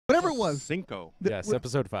whatever it was. Cinco. Yes,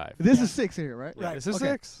 episode 5. This is 6 here, right? Right. This is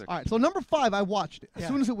Okay. 6. All right, so number 5, I watched it as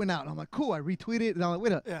soon as it went out. And I'm like, cool. I retweeted it, and I'm like,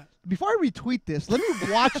 wait a before I retweet this, let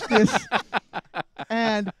me watch this.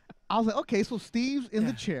 And I was like, okay, so Steve's in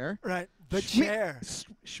the chair. Right. The chair.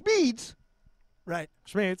 Schmeeds. Right.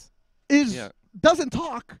 Schmeeds. Doesn't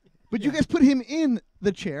talk, but you guys put him in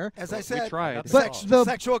the chair. As I said, we tried. But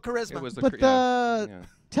sexual charisma. It was but the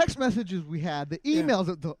text messages we had, the emails,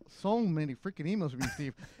 so many freaking emails from you,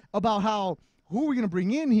 Steve, about how who are we going to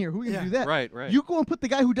bring in here? Who are we going to do that? Right. You go and put the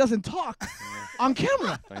guy who doesn't talk on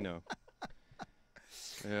camera. I know.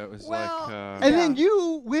 Yeah, it was Well, like. And then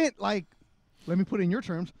you went like, let me put it in your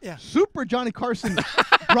terms, Yeah. super Johnny Carson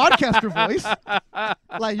broadcaster voice.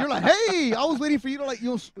 Like, you're like, hey, I was waiting for you to, like,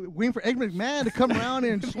 waiting for Ed McMahon to come around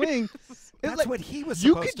and swing. That's like, what he was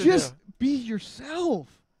you supposed could to just do. be yourself.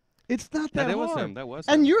 It's not that that hard. was him. That was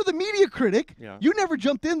And him. you're the media critic. Yeah. You never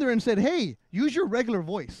jumped in there and said, hey, use your regular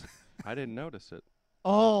voice. I didn't notice it.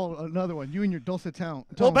 Oh, another one. You and your dulcet tone.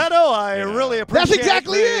 Well, Beto, I really appreciate That's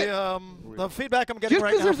exactly it. The feedback I'm getting Just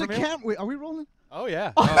right because now there's a from you. camera. Wait, are we rolling? Oh,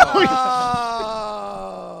 yeah.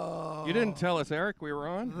 Oh. You didn't tell us, Eric, we were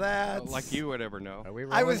on? That's Like you would ever know. Are we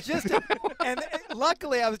I was rolling? just, and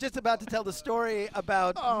luckily I was just about to tell the story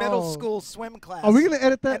about middle school swim class. Are we going to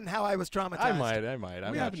edit that? and how I was traumatized. I might.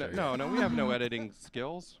 I'm We not have sure. no, we have no editing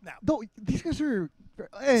skills. No, these guys are.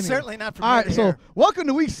 Anyway. Certainly not from All here right, to so here. welcome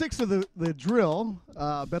to week 6 of the drill.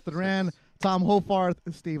 Beto Duran, Tom Hofarth,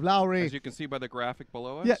 Steve Lowery. As you can see by the graphic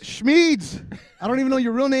below us. Yeah, Schmeeds. I don't even know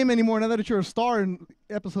your real name anymore now that you're a star in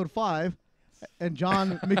episode 5. And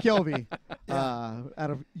John McKelvey out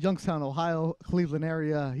of Youngstown, Ohio, Cleveland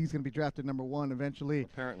area. He's going to be drafted number 1 eventually.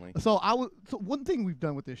 Apparently. So one thing we've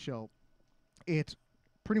done with this show, it's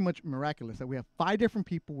pretty much miraculous that we have 5 different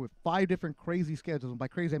people with 5 different crazy schedules. And by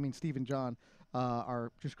crazy, I mean Steve and John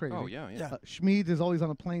are just crazy. Oh, yeah. Schmeeds is always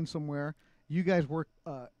on a plane somewhere. You guys work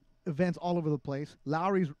events all over the place.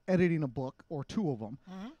 Lowry's editing a book or 2 of them.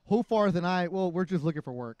 Hofarth and I, well, we're just looking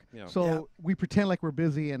for work. Yeah. So we pretend like we're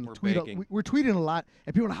busy and We're tweet. baking. We're tweeting a lot,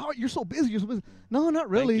 and people are like, "How you're so busy? You're so busy." No, not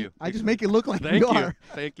really. you. I just make it look like Thank we you. are.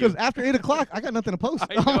 Thank you. Because after 8 o'clock, I got nothing to post.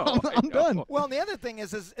 I know, I'm done. Well, and the other thing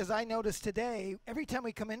is, as I noticed today, every time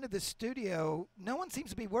we come into the studio, no one seems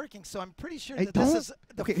to be working. So I'm pretty sure Hey, that this don't- is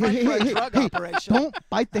the Okay, front for a drug operation. Don't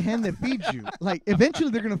bite the hand that feeds you. Like,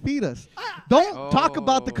 eventually they're going to feed us. Don't talk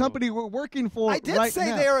about the company we're working for I did right say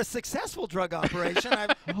now. they are a successful drug operation.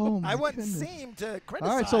 Oh, my I wouldn't goodness. seem to criticize.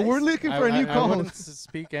 All right, so we're looking for a new I wouldn't co-host.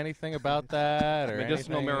 speak anything about that or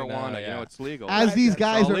Medicinal anything. marijuana, No, you know, it's legal. As these It's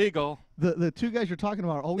guys all are, legal. the 2 guys you're talking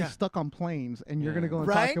about are always stuck on planes, and you're going to go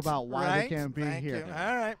and talk about why they can't be Thank here. you.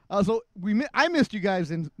 All right. So I missed you guys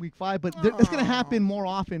in week 5, but it's going to happen more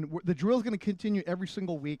often. The drill's going to continue every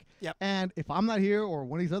single week. Yep. And if I'm not here or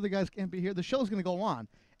one of these other guys can't be here, the show's going to go on,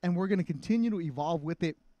 and we're going to continue to evolve with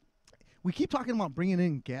it. We keep talking about bringing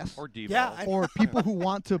in guests Or devolve. Yeah, I- or people who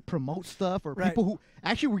want to promote stuff or Right. people who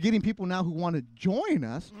actually we're getting people now who want to join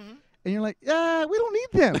us. And you're like, yeah, we don't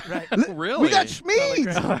need them. Right. Really? We got Schmeeds.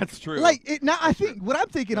 That's true. Like now, I think what I'm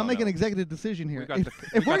thinking. I'm No, making no. an executive decision here. we got If, the,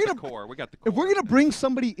 if we we're got gonna the core. We got the core. if we're gonna bring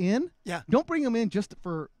somebody in, Yeah. don't bring them in just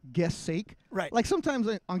for guest sake. Right. Like sometimes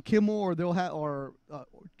on Kimmel or they'll have or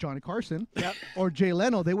Johnny Carson Yep. or Jay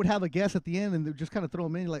Leno, they would have a guest at the end and they just kind of throw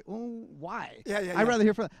them in. You're like, oh, why? Yeah, yeah, I'd yeah. rather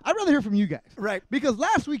hear from you guys. Right. Because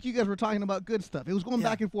last week you guys were talking about good stuff. It was going Yeah.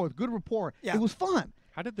 back and forth, good rapport. Yeah. It was fun.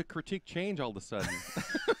 How did the critique change all of a sudden?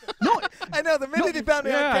 No, I know. The minute he found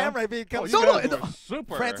me on Yeah. camera, I became No, no, it was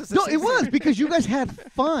super. Francis. no, it was because you guys had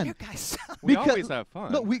fun. You guys. We because- always have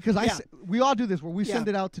fun. No, because Yeah. we all do this where we Yeah. send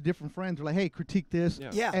it out to different friends. We're like, hey, critique this. Yeah.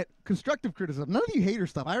 Yeah. At constructive criticism. None of you hater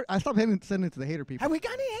stuff. I stopped sending it to the hater people. Have we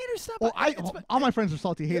got any hater stuff? Well, It's- all my friends are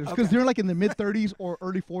salty haters because okay. they're like in the mid 30s or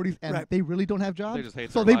early 40s and Right. they really don't have jobs. They just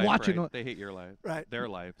hate so their they life, watch right? it. They hate your life. Right. Their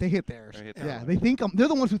life. They hit theirs. They hit Yeah, their they think they're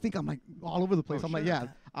the ones who think I'm like all over the place. Oh, I'm like, sure. yeah.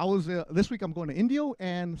 I was this week. I'm going to Indio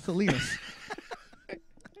and Salinas.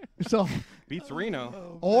 So Beats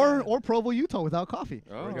Reno. or Provo, Utah without coffee.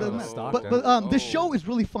 Oh. We're Doesn't going to matter. Stockton. But this show is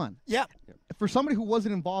really fun. Yeah. For somebody who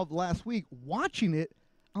wasn't involved last week, watching it,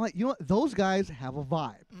 I'm like, you know what? Those guys have a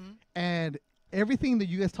vibe. And everything that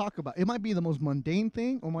you guys talk about, it might be the most mundane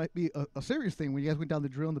thing or might be a serious thing when you guys went down the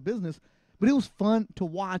drill in the business, but it was fun to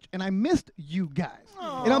watch. And I missed you guys.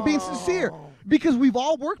 And I'm being sincere because we've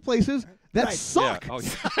all worked places that Right. suck. Yeah. Oh,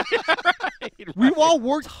 yeah. Right, We've all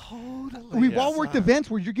worked. Totally. We've all worked events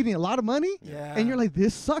where you're getting a lot of money, Yeah. and you're like,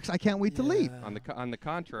 "This sucks. I can't wait to leave." On the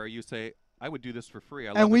contrary, you say, I would do this for free.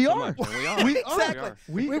 I love And we it so are. much. And we are. We are. Exactly.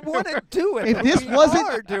 We- We want to do it. If but this we wasn't-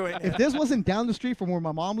 are doing If it. this wasn't down the street from where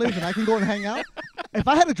my mom lives and I can go and hang out, if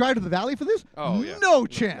I had to drive to the valley for this, Oh, yeah. no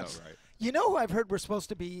chance. No, right. You know who I've heard we're supposed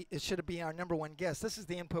to be, it should be our number one guest, this is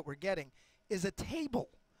the input we're getting, is a table.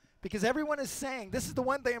 Because everyone is saying, this is the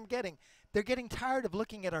one thing I'm getting, they're getting tired of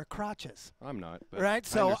looking at our crotches. I'm not. But Right?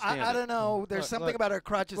 So understand I it. don't know. There's something look, about our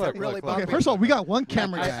crotches that really look. bother Okay, me. first of all, we got one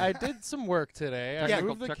camera guy. I did some work today. I Technical-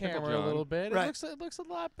 moved the technical camera a John. little bit. Right. It looks a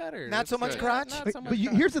lot better. Not so It's much good. crotch? Not But, so much but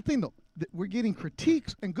crotch. here's the thing, though. We're getting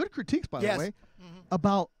critiques, and good critiques, by Yes. the way, Mhm.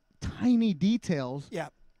 about tiny details. Yeah.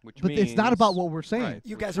 Which But it's not means- about what we're saying. Right.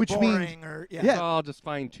 You guys are Which means- boring or yeah. Yeah. It's all just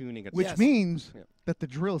fine tuning. Which Yes. means Yeah. that the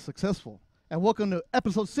drill is successful. And welcome to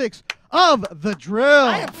episode 6 of The Drill.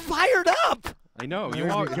 I am fired up. I know. There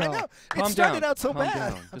You are. we I go. know. Calm It started down. out so Calm bad.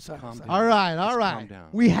 down. I'm Just sorry, calm I'm sorry. down. All right, all Just right. calm down.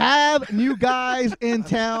 We have new guys in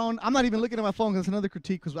town. I'm not even looking at my phone because it's another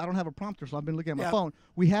critique because I don't have a prompter, so I've been looking at my Yeah. phone.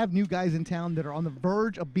 We have new guys in town that are on the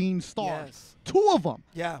verge of being stars. Yes. 2 of them.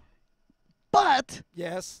 Yeah. But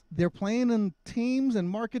Yes. they're playing in teams and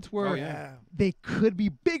markets where Oh, Yeah. they could be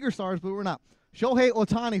bigger stars, but we're not. Shohei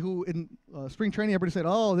Ohtani, who in spring training, everybody said,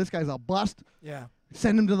 oh, this guy's a bust. Yeah.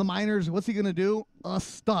 Send him to the minors. What's he going to do? A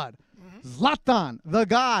stud. Mm-hmm. Zlatan, the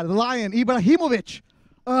God, the Lion, Ibrahimovic,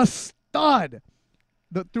 a stud.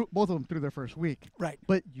 Both of them through their first week. Right.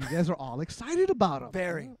 But you guys are all excited about them.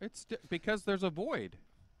 Very. It's because there's a void.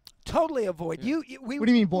 Totally avoid. Yeah. We, What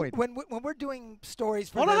do you mean void? When we're doing stories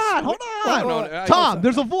for Hold this, on, hold on. No, no, Tom,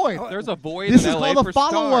 there's a void. There's a void This in is LA called for a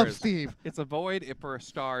follow-up, stars. Steve. It's a void for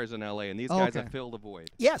stars in LA, and these guys Okay. have filled a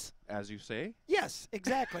void, Yes. as you say. Yes,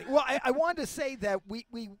 exactly. Well, I wanted to say that we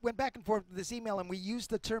went back and forth with this email, and we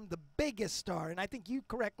used the term the biggest star, and I think you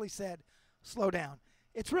correctly said, slow down.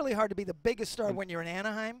 It's really hard to be the biggest star when you're in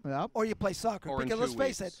Anaheim Yep. or you play soccer. Or in because let's 2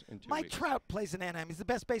 face weeks. it, In 2 Mike weeks. Trout plays in Anaheim. He's the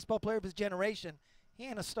best baseball player of his generation. He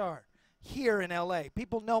ain't a star here in L.A.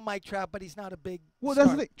 People know Mike Trout, but he's not a big Well, star.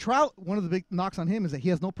 that's the thing. Trout, one of the big knocks on him is that he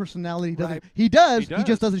has no personality. He doesn't. Right. He does. He He just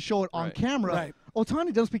does. doesn't show it on Right. camera. Right. Ohtani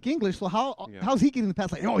doesn't speak English, so Yeah. how's he getting the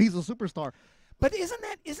pass? Like, oh, he's a superstar. But isn't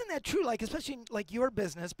that true? Like, especially in, like your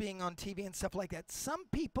business being on TV and stuff like that. Some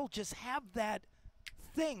people just have that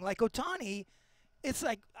thing. Like Ohtani, it's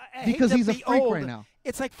like I hate Because to he's a be freak old. right now.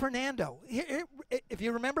 It's like Fernando. If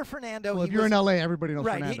you remember Fernando, Well, he if you're was, in LA, everybody knows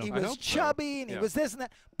right. Fernando. He I was hope so. chubby and he Yeah. was this and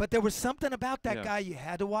that. But there was something about that Yeah. guy you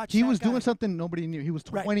had to watch. He that was guy. doing something nobody knew. He was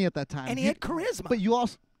Right. 20 at that time. and he had charisma. But you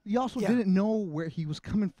also Yeah. didn't know where he was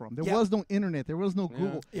coming from. There Yeah. was no internet. There was no Yeah.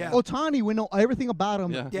 Google. Yeah. Ohtani, we know everything about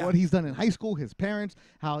him. Yeah. Yeah. What he's done in high school, his parents,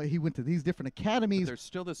 how he went to these different But academies. there's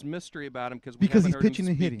still this mystery about him because Because haven't he's heard him pitching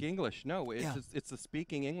and speak hitting. English. No, it's Yeah. it's the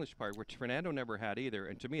speaking English part, which Fernando never had either.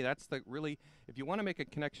 And to me, that's the really, if you want to make a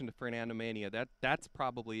connection to Fernando Mania, that's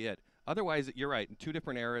probably it. Otherwise, you're right. In 2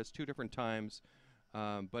 different eras, 2 different times.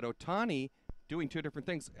 But Ohtani doing 2 different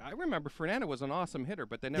things. I remember Fernando was an awesome hitter,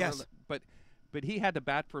 but they never. Yes. But he had to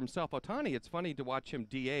bat for himself. Ohtani, it's funny to watch him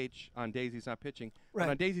DH on days he's not pitching. Right.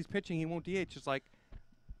 But on days he's pitching, he won't DH. It's like,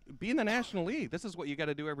 be in the National League. This is what you got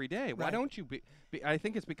to do every day. Why Right. don't you be? I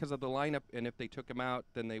think it's because of the lineup, and if they took him out,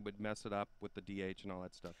 then they would mess it up with the DH and all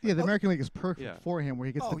that stuff. Yeah, the Oh. American League is perfect Yeah. for him, where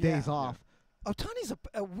he gets Oh, the days yeah. off. Ohtani's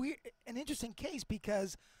an interesting case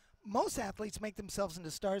because most athletes make themselves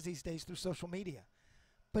into stars these days through social media,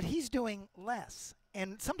 but he's doing less.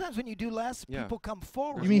 And sometimes when you do less, Yeah. people come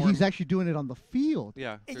forward. You mean more- he's actually doing it on the field?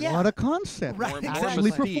 Yeah. there's Yeah. What a concept. Right, more exactly.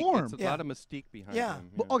 Actually mystique. perform. It's a Yeah. lot of mystique behind Yeah.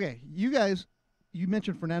 him. Well, okay, you guys, you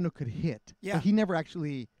mentioned Fernando could hit. Yeah. But he never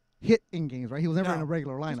actually hit in games, right? He was never No. in a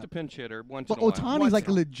regular Just lineup. a pinch hitter once But in a while. Ohtani's Once like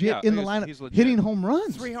in a- legit Yeah, in the he's lineup, legit. hitting home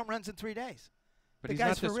runs. 3 home runs in 3 days. But The he's guy's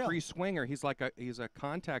not for this real. free swinger. He's a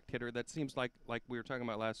contact hitter that seems like we were talking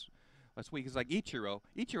about last week. He's like Ichiro.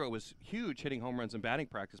 Ichiro was huge hitting home runs in batting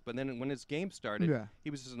practice, but then when his game started, Yeah.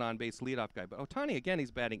 he was just an on-base leadoff guy. But Ohtani, again,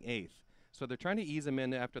 he's batting 8th. So they're trying to ease him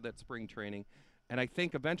in after that spring training. And I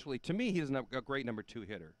think eventually, to me, he's a great number 2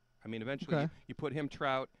 hitter. I mean, eventually Okay. you put him,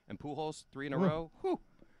 Trout, and Pujols 3 in a Ooh. row. Whew.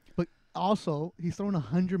 But also, he's throwing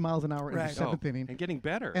 100 miles an hour in Right. the 7th inning. And getting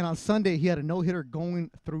better. And on Sunday, he had a no-hitter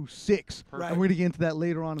going through 6. Perfect. And we're going to get into that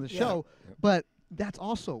later on in the Yeah. show. Yep. But that's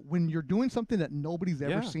also when you're doing something that nobody's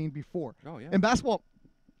ever Yeah. seen before. Oh, yeah. In basketball,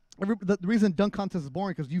 the reason dunk contest is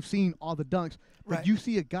boring because you've seen all the dunks. But Right. you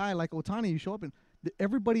see a guy like Ohtani, you show up, and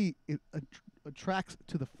everybody attracts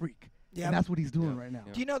to the freak. Yeah. And that's what he's doing Yeah. right now.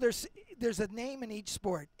 Yeah. Do you know there's a name in each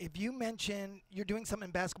sport? If you mention you're doing something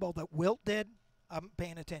in basketball that Wilt did, I'm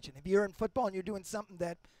paying attention. If you're in football and you're doing something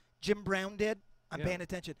that Jim Brown did, I'm Yeah. paying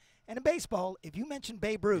attention. And in baseball, if you mention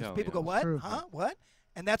Babe Ruth, Oh, people yeah. go, "What? True. Huh? What?"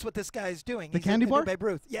 And that's what this guy is doing. The He's candy into bar? Babe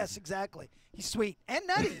Ruth. Yes, exactly. He's sweet and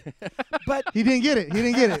nutty. But He didn't get it. He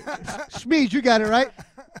didn't get it. Schmeez, you got it, right?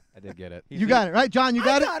 I did get it. You got it, right? John, you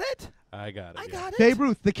got I it? got it. I got it. I yeah. got it. Babe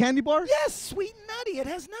Ruth, the candy bar? Yes, sweet and nutty. It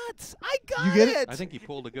has nuts. I got You get it? I think he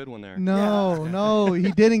pulled a good one there. No, no,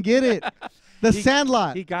 he didn't get it. The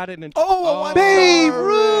Sandlot. He got it in. Oh, I'm Babe sorry.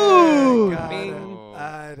 Ruth! Got it. Bing.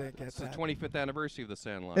 I didn't get It's the that. 25th anniversary of the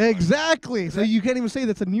Sandlot. Exactly. So you can't even say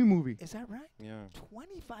that's a new movie. Is that right? Yeah.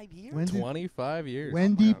 25 years? Wendy, 25 years.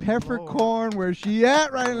 Wendy Peppercorn, where's she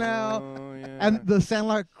at right now? Oh, yeah. And the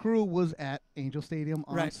Sandlot crew was at Angel Stadium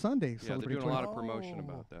on Right. Sunday. yeah, they're celebrating doing a lot of 20. promotion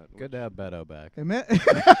about that. Good to have Beto back.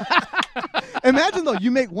 Imagine though,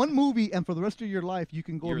 you make one movie and for the rest of your life you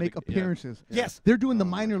can go You're and make the- yeah. appearances. Yes. They're doing the Oh,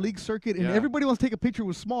 my minor God. league circuit, and Yeah. everybody wants to take a picture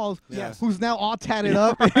with Smalls, Yes. who's now all tatted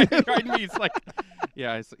up. right, I mean, it's like,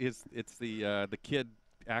 yeah, it's the kid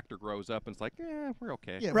actor grows up and it's like, yeah, we're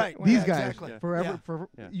okay. Yeah, Right. but These Yeah, guys exactly. forever. Yeah. Forever.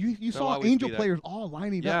 Yeah. You They'll saw always Angel be that. players all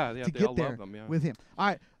lining Yeah, up yeah, to they get all there love them, yeah. with him. All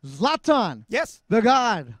right, Zlatan, Yes. the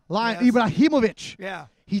God, Yes. Ibrahimovic. Yeah.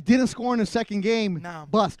 He didn't score in the second game. No.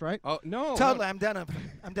 Bust, right? Oh no, Totally. no. I'm done.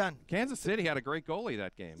 I'm done. Kansas City had a great goalie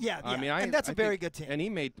that game. Yeah, I yeah, mean, and that's a I very think- good team. And he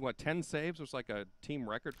made what 10 saves, which was like a team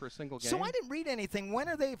record for a single game. So I didn't read anything. When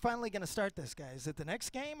are they finally going to start this guy? Is it the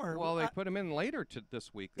next game or? Well, they put him in later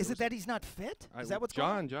this week. Is it was- that he's not fit? I- Is that what's going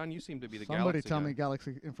on? John, you seem to be the Somebody Galaxy tell guy. me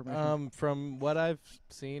Galaxy information. From what I've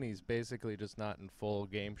seen, he's basically just not in full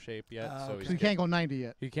game shape yet. Oh, So okay. so you can't go 90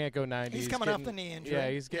 yet. he can't go 90. He's coming off the knee injury. Yeah,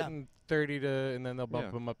 he's Yeah. getting 30 to, and then they'll bump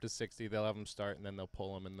Yeah. him up to 60. They'll have him start, and then they'll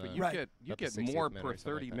pull him in the. But you Right. get About the 60th more minute per or something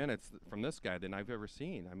 30 like that. minutes from this guy than I've ever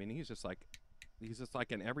seen. I mean, he's just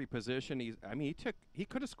like in every position. He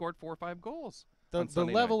could have scored 4 or 5 goals. on The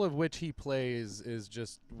Sunday level night. of which he plays is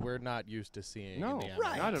just we're not used to seeing. No, in the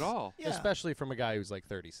Right. not at all. Yeah. Especially from a guy who's like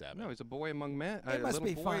 37. No, he's a boy among men. It a must little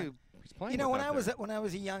be boy. fun. He's playing You know, with when out I there.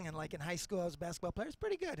 was a young and like in high school, I was a basketball player. It's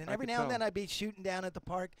pretty good. And I every could now and tell. then I'd be shooting down at the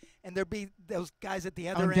park, and there'd be those guys at the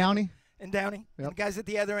other On end. Downey? And Downey. Yep. And guys at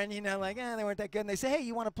the other end, like, they weren't that good. And they say, hey,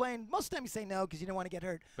 you want to play? And most of the time you say no because you don't want to get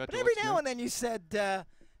hurt. Bet But you every what's now next? and then you said, yeah,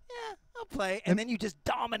 I'll play. And then you just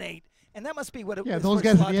dominate. And that must be what it Yeah, was. those for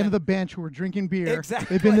guys at the Zlatan. end of the bench who were drinking beer.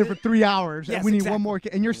 Exactly. They've been there for 3 hours, Yes, and we need exactly. one more.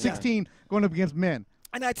 And you're 16 going up against men.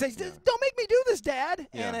 And I'd say, don't make me do this, Dad.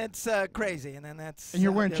 And Yeah. it's crazy. And then that's. And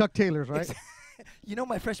you're wearing yeah. Chuck Taylors, right? You know,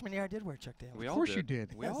 my freshman year I did wear Chuck Taylors. We Of all course did. you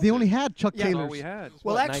did. We all They only did. had Chuck Yeah. That's all Taylors. we had.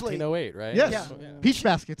 Well, What, actually, 1908, right? Yes. Yeah. So, yeah. Peach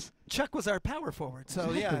baskets. Chuck was our power forward.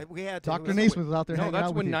 So, yeah, we had to. Dr. Naismith was out there No, hanging that's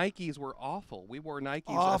out when with you. Nikes were awful. We wore Nikes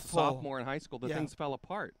as a Awful. sophomore in high school. The Yeah. things fell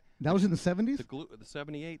apart. That was in the 70s? The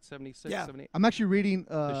 78, 76, Yeah. 78. I'm actually reading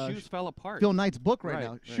The shoes fell apart. Phil Knight's book right, Right,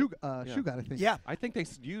 now. right. Shoe Yeah. God, I think. Yeah. I think they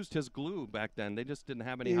used his glue back then. They just didn't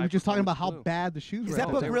have any. He high was just talking about how performance glue. bad the shoes Is were. that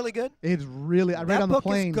out book there. really good? It's really, I read That on the book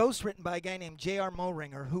plane. is ghost written by a guy named J.R.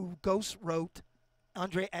 Moehringer, who ghost wrote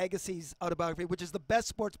Andre Agassi's autobiography, which is the best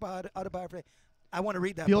sports autobiography. I want to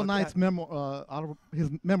read that Phil book. Knight's memoir, his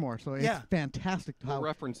memoir. So Yeah. it's fantastic We'll how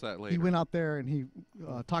reference that later. he went out there and he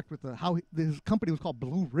talked with his company was called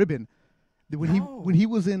Blue Ribbon. When Oh. he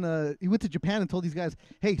was in he went to Japan and told these guys,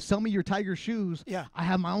 hey, sell me your Tiger shoes. Yeah. I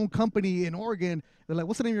have my own company in Oregon. They're like,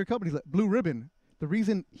 what's the name of your company? He's like, Blue Ribbon. The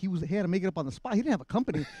reason he had to make it up on the spot, he didn't have a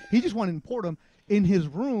company. He just wanted to import them. In his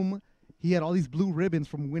room, he had all these blue ribbons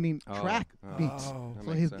from winning track meets. Oh. That So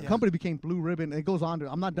makes his sense. company became Blue Ribbon. And it goes on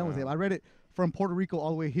to, I'm not done with Wow. it. I read it from Puerto Rico all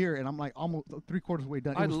the way here, and I'm like almost 3/4 way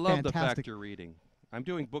done. It I was love the fantastic. fact you're reading. I'm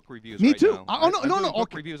doing book reviews Me right too. now. Oh, no, I'm no, doing no, book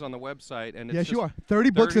okay. reviews on the website, and it's Yes, just you are. 30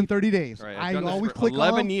 books in 30 days. Right, I've I done this always for click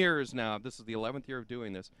 11 on them. years now. This is the 11th year of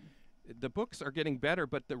doing this. The books are getting better,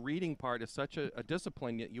 but the reading part is such a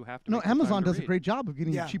discipline that you have to. No, make the time Amazon to does a read. great job of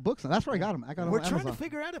getting Yeah. cheap books. That's where I got them. I got them We're on trying Amazon. to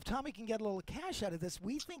figure out if Tommy can get a little cash out of this.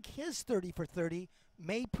 We think his 30 for 30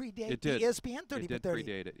 may predate It the did. ESPN 30 It for did 30.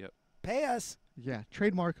 predate it. Yep. Pay us. Yeah,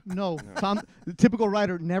 trademark. No, Tom, the typical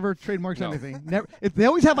writer never trademarks No. anything. Never. They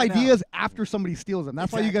always have I know. ideas after somebody steals them.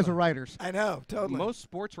 That's why you guys Exactly. are writers. I know, totally. Most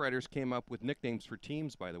sports writers came up with nicknames for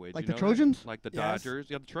teams, by the way. Did Like you the know that? Trojans? Like the Yes. Dodgers.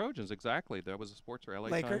 Yeah, the Trojans, exactly. That was a sports writer. LA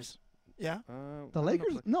Lakers. Times. Yeah. The I don't know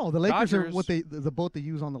Lakers? if- No, the Lakers are Dodgers- what the boat they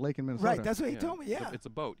use on the lake in Minnesota. Right, that's what he Yeah, told me, yeah. It's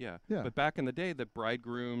a boat, yeah. Yeah. But back in the day, the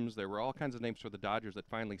bridegrooms, there were all kinds of names for the Dodgers that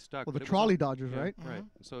finally stuck. Well, but the it was trolley all- Dodgers, yeah, right? Right.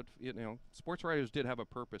 So, sports writers did have a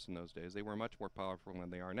purpose in those days. They were much more powerful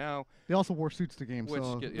than they are now. They also wore suits to games, Which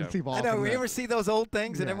so get- it's yeah. evolved. I know, from we there. ever see those old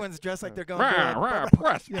things and Yeah. everyone's dressed like they're going Rah, to rah,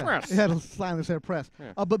 press, Yeah, press. it had a sign that said press.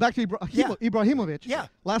 Yeah. But back to Yeah. Ibrahimovic. Yeah.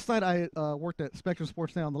 Last night I worked at Spectrum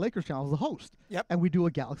Sports Now on the Lakers channel as the host. Yep. And we do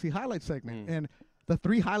a Galaxy highlight segment. Mm. And the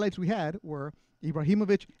 3 highlights we had were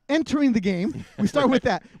Ibrahimovic entering the game. We start with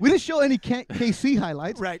that. We didn't show any KC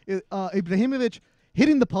highlights. Right. Ibrahimovic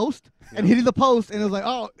hitting the post and hitting the post. And it was like,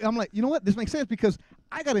 oh, I'm like, you know what? This makes sense because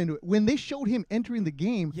I got into it. When they showed him entering the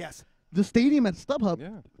game, Yes. the stadium at StubHub,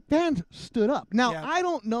 Yeah. fans stood up. Now, Yeah. I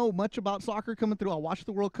don't know much about soccer coming through. I'll watch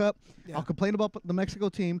the World Cup. Yeah. I'll complain about the Mexico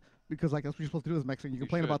team because, like, that's what you're supposed to do as Mexican. You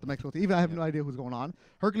complain about should. the Mexico team. Even I have Yeah. no idea who's going on.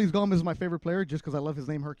 Hercules Gomez is my favorite player just because I love his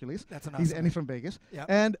name, Hercules. That's an He's awesome and he's from Vegas. Yeah.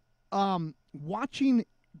 And watching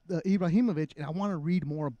Ibrahimovic, and I want to read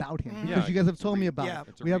more about him because Yeah, you guys have it's a told me read. about Yeah. it.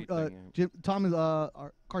 It's a We have read thing, Tom is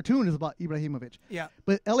our cartoon is about Ibrahimovic. Yeah.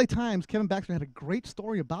 But LA Times, Kevin Baxter had a great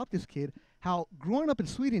story about this kid. How growing up in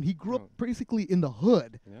Sweden, he grew up basically in the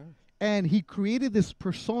hood, Yeah. and he created this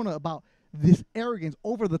persona about this arrogance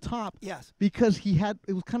over the top Yes. because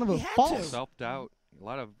it was kind of He a had false. to. Self-doubt, a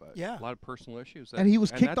lot of Yeah. a lot of personal issues. And he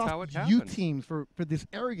was kicked that's off how it youth happens. teams for this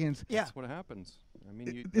arrogance. Yeah. That's what happens. I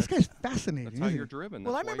mean, This guy's fascinating. That's how isn't you're he? driven.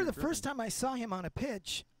 Well, I That's why remember the you're first driven. time I saw him on a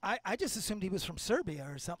pitch, I just assumed he was from Serbia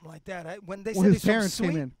or something like that. When they Well, said his he's from parents came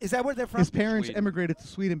Sweden, in. is that where they're from? His parents Sweden. emigrated to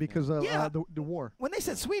Sweden because of Yeah. the war. When they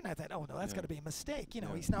said Sweden, I thought, oh no, that's Yeah. got to be a mistake. You know,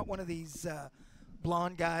 Yeah. he's not one of these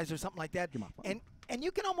blonde guys or something like that. Give him a phone. And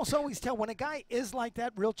you can almost always tell when a guy is like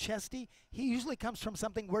that, real chesty. He usually comes from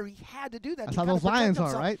something where he had to do that. That's to how kinda those protect lions are,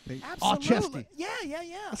 himself. right? They all Absolutely. chesty.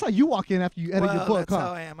 Yeah. That's how you walk in after you edit well, your book, that's huh?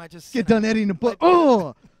 how I am. I just Get you know, done editing the book. I-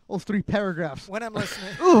 Oh, those 3 paragraphs. when I'm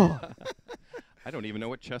listening. Oh, I don't even know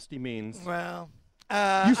what chesty means. Well,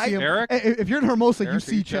 you see him. Eric? If you're in Hermosa, you Eric, are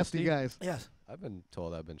see you chesty chesty? guys. Yes. I've been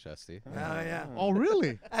told I've been chesty. Oh yeah. Oh,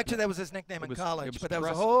 really? Actually, that was his nickname It in was- college, it was but that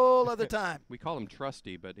was a Trust- whole other time. We call him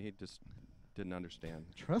Trusty, but he just didn't understand.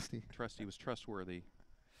 Trusty. Trusty was trustworthy.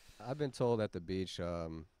 I've been told at the beach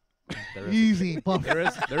there is Easy, Buff.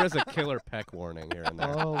 there is a killer peck warning here and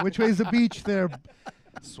there. Oh, which way's the beach there?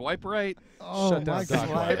 Swipe right. Oh, Shut my down Doc God.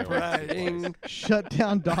 Swipe Weiler. right. Ding. Shut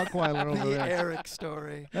down Dockweiler over The there. Eric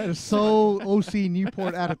story. That is so OC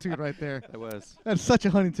Newport attitude right there. That was That's such a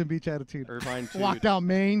Huntington Beach attitude. Irvine. Walk Tude. down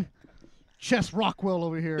Maine. Chess Rockwell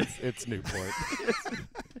over here. It's Newport.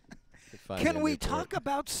 Find me Can in we Newport. talk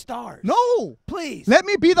about stars? No! Please. Let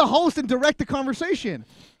me be the host and direct the conversation.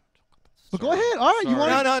 But go Sorry. ahead. All right, you Sorry.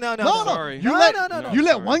 want No. No. Sorry. You No, let no. you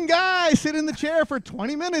let sorry. one guy sit in the chair for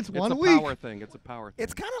 20 minutes It's one a week. power thing. It's a power thing.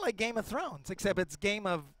 It's kind of like Game of Thrones, except it's game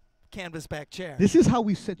of canvas back chair. This is how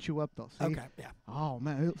we set you up, though. See? Okay, yeah. Oh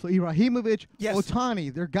man. So Ibrahimovic, Yes.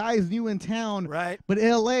 Ohtani, they're guys new in town. Right. But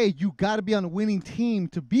LA, you got to be on a winning team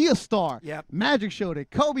to be a star. Yep. Magic showed it.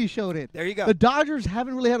 Kobe showed it. There you go. The Dodgers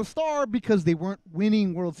haven't really had a star because they weren't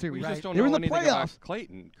winning World We Series. just don't They were know in the anything about playoffs.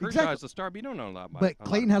 Clayton. Kershaw Exactly. is the star, but you don't know a lot about But a lot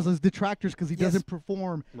Clayton about has those detractors because he Yes. doesn't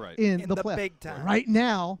perform Right. in In the the playoffs. big time. Right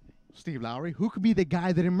now, Steve Lowry, who could be the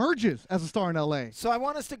guy that emerges as a star in LA? So I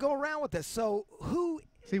want us to go around with this. So who?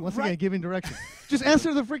 See, once Right. again, giving direction. Just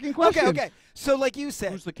answer the freaking question. Okay. So like you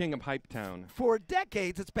said, Who's the king of Hype Town? for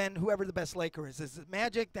decades it's been whoever the best Laker is. It's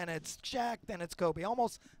Magic, then it's Shaq, then it's Kobe,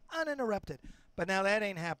 almost uninterrupted. But now that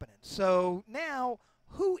ain't happening. So now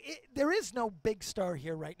there is no big star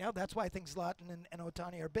here right now. That's why I think Zlatan and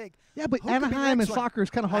Ohtani are big. Yeah, but Who could be Anaheim and next one? soccer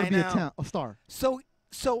is kind of hard I to be know. a star. So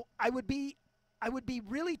I would be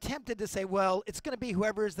really tempted to say, well, it's going to be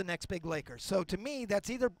whoever is the next big Laker. So to me, that's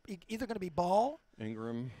either going to be Ball,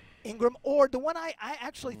 Ingram, or the one I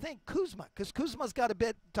actually think, Kuzma, because Kuzma's got a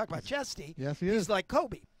bit, talk about chesty. Yes, he He's is. like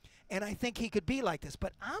Kobe. And I think he could be like this.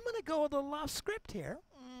 But I'm going to go with a little off script here.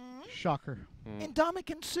 Shocker.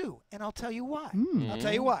 Ndamukong Suh. And I'll tell you why. Mm. I'll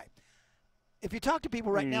tell you why. If you talk to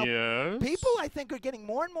people right now, Yes. people I think are getting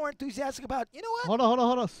more and more enthusiastic about, you know what? Hold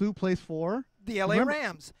on. Sue plays for. The LA Remember-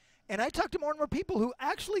 Rams. And I talk to more and more people who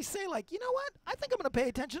actually say, like, you know what? I think I'm going to pay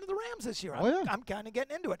attention to the Rams this year. Oh, yeah. I'm kind of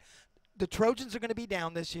getting into it. The Trojans are going to be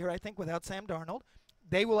down this year, I think, without Sam Darnold.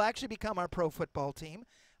 They will actually become our pro football team.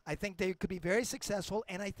 I think they could be very successful.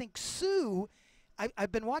 And I think Sue,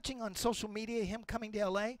 I've been watching on social media him coming to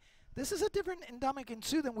L.A. This is a different Ndamukong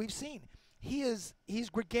Suh than we've seen. He's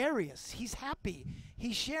gregarious. He's happy.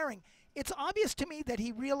 He's sharing. It's obvious to me that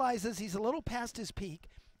he realizes he's a little past his peak.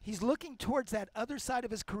 He's looking towards that other side of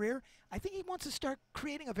his career. I think he wants to start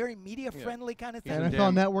creating a very media-friendly kind of He's thing. a NFL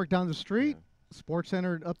damn- Network down the street. Sports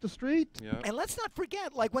Center up the street. Yeah. And let's not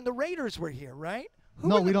forget, like when the Raiders were here, right? Who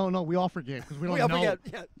No, were we the- don't know. We all forget because we don't We all know. forget,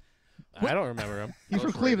 yeah. I don't remember him. He's from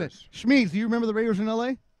Those Cleveland. Raiders. Schmeeds, do you remember the Raiders in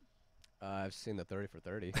L.A.? I've seen the 30 for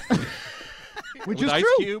 30. Which With is Ice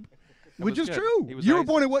true. Cube? That Which was is good. true. He was You were Ice-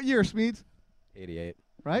 born in what year, Schmeeds? 88.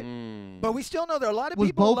 Right? But we still know there are a lot of Was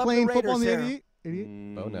people who Bo love playing the football in Raiders the there.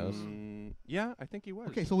 88? Bo knows. Yeah, I think he was.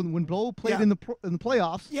 Okay, so when Bo played Yeah. in the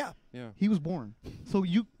playoffs, Yeah. Yeah. he was born. So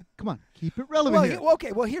you come on, keep it relevant Well, here.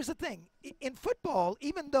 okay. Well, here's the thing. In football,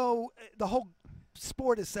 even though the whole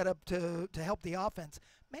sport is set up to help the offense.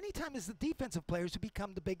 Many times it's the defensive players who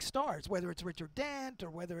become the big stars, whether it's Richard Dent or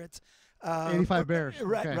whether it's 85 Bears.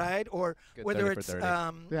 Right, Okay. right, or Good whether 30 for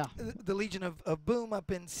it's 30. the Legion of Boom up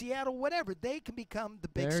in Seattle, whatever. They can become the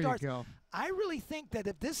big There stars. you go. I really think that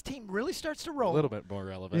if this team really starts to A roll, little bit more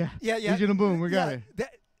relevant. Yeah. yeah, Legion of Boom, we got it.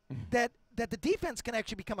 That the defense can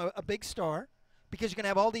actually become a big star because you're going to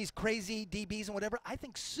have all these crazy DBs and whatever. I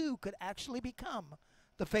think Sue could actually become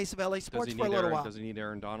the face of LA sports for a little while. Does he need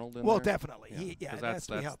Aaron Donald in Well, there? definitely. Yeah, 'cause It has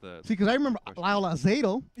to be that's helped. the See, because I remember question. Lyle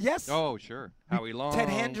Alzado. Yes. Oh, sure. Howie Long. Ted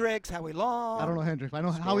Hendricks, Howie Long. I don't know Hendricks. I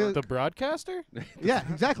know Score. Howie. The broadcaster? Yeah,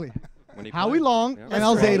 exactly. When he Howie played. Long Yeah. and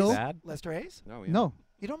Lester Hayes. Alzado. Bad? Lester Hayes? Oh, yeah. No,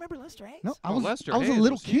 You don't remember Lester Hayes? no. Oh, Lester I was a Hayes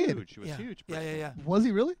little was kid. Huge. He was Yeah. huge. Yeah. Was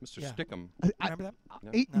he really? Mr. Yeah. Stickum. Remember that? Yeah.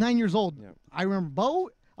 8, No. 9 years old. Yeah. I remember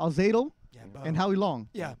Bo, Alzado, Yeah. and Howie Long.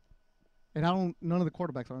 Yeah. And none of the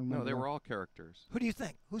quarterbacks. I don't remember. No, they them. were all characters. Who do you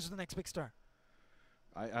think? Who's the next big star?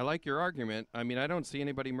 I like your argument. I mean, I don't see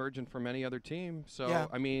anybody emerging from any other team. So, Yeah.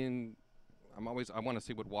 I mean, I want to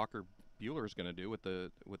see what Walker Buehler is going to do with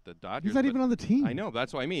the Dodgers. He's not but even on the team. I know.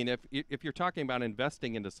 That's what I mean. If you're talking about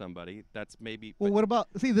investing into somebody, that's maybe. Well, but what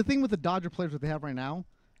about the thing with the Dodger players that they have right now,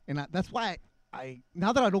 and that's why I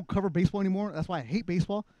now that I don't cover baseball anymore, that's why I hate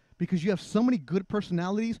baseball because you have so many good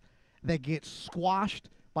personalities that get squashed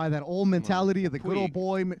by that old mentality of the good old Puig.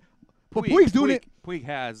 boy. But Puig's doing it. Puig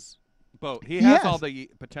has both. He He has has. all the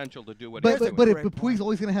potential to do what But he's but, doing. but, Great but point. Puig's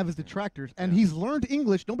always going to have his detractors, and Yeah. he's learned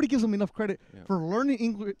English. Nobody gives him enough credit Yeah. for learning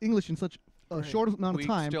English in such a Right. short amount of Puig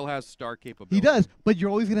time. still has star capability. He does, but you're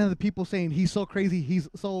always going to have the people saying he's so crazy, he's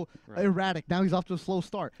so Right. erratic. Now he's off to a slow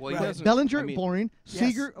start. Well, he Right. doesn't. Bellinger, I mean, boring. Yes.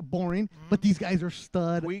 Seager, boring. But these guys are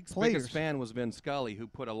stud Puig's players. biggest fan was Vin Scully, who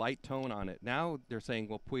put a light tone on it. Now they're saying,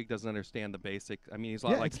 well, Puig doesn't understand the basic. I mean, he's a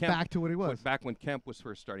lot Yeah, like it's Kemp. back to what he was. Back when Kemp was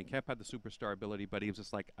first starting. Kemp had the superstar ability, but he was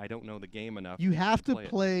just like, I don't know the game enough. You have to play it.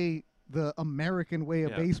 play the American way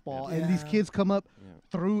of Yeah, baseball, yeah. and these Yeah. kids come up Yeah.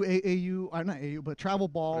 through AAU, or not AAU, but travel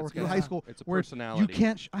ball But or it's through got- high school. it's a where personality. You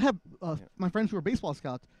can't. I have Yeah. my friends who are baseball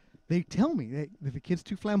scouts. They tell me that if the kid's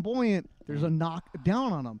too flamboyant, there's a knock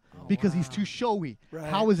down on him because he's wow. too showy. Right.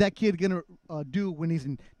 How is that kid gonna do when he's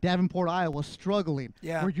in Davenport, Iowa, struggling?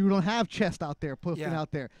 Yeah. Where you don't have chest out there, puffing Yeah.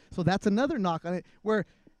 out there. So that's another knock on it. Where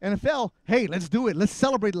NFL, hey, let's do it. Let's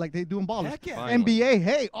celebrate it like they do in ballers. Heck yeah. Finally. NBA,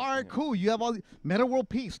 hey, all right, Yeah. cool. You have all the Meta World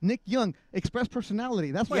Peace, Nick Young, express personality.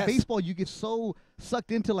 That's why Yes. baseball, you get so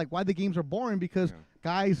sucked into like why the games are boring because Yeah.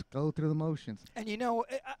 guys go through the motions. And you know,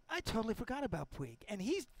 I totally forgot about Puig. And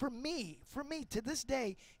he's for me to this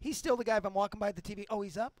day, he's still the guy. If I'm walking by the TV, oh,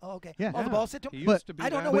 he's up. Oh, okay. Yeah. Oh, the ball's hit to He him. But- used to be I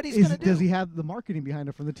don't that. know But what he's gonna does do. he have the marketing behind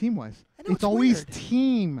it from the team wise? I know, it's always weird.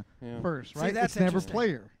 team Yeah. first, See, right? that's It's never interesting.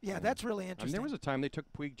 player. Yeah, that's really I mean, interesting. there was a time they took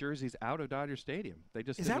Puig jerseys out of Dodger Stadium. They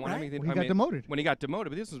just Is didn't that want right? anything. Well, he I got mean, demoted. When he got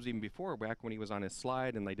demoted, but this was even before, back when he was on his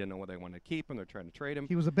slide, and they didn't know whether they wanted to keep him. They're trying to trade him.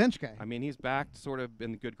 He was a bench guy. I mean, he's back sort of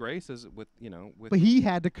in good graces with with. But he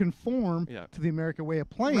had to conform Yeah. to the American way of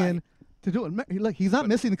playing Right. to do it. Look, he's not But-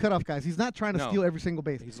 missing the cutoff guys. He's not trying to No. steal every single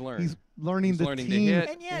base. He's learned. He's learning He's the learning to team hit.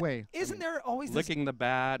 and yet, way. isn't there always this? licking the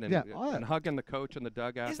bat and, Yeah, oh, yeah. and hugging the coach in the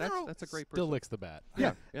dugout. Isn't there That's a great Still person. licks the bat.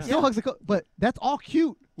 Yeah, yeah. still hugs the coach. But that's all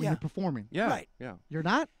cute when Yeah. you're performing. Yeah, Right. yeah. You're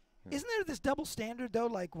not. Isn't there this double standard though?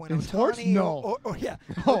 Like when In sports? Ohtani No. or yeah,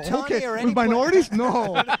 Oh, Ohtani okay. or any With player- minorities?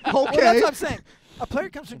 No. Well, that's Okay. what I'm saying. A player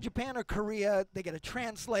comes from Japan or Korea, they get a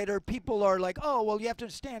translator. People are like, oh, well, you have to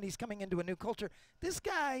understand he's coming into a new culture. This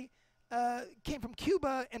guy came from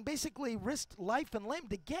Cuba and basically risked life and limb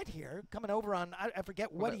to get here, coming over on, I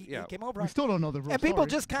forget what he came over We on. still don't know the real And people story.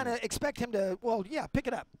 just kind of expect him to, well, yeah, pick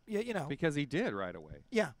it up. You know. Because he did right away.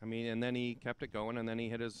 Yeah. I mean, and then he kept it going, and then he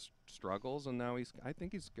hit his struggles, and now I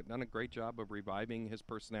think he's done a great job of reviving his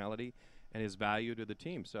personality and his value to the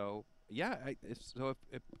team. So, yeah,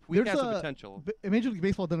 if we There's has the a- potential. Major League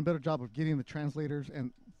Baseball done a better job of getting the translators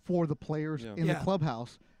and for the players Yeah. in the Yeah.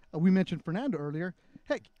 clubhouse. We mentioned Fernando earlier.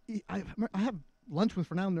 Heck, I have lunch with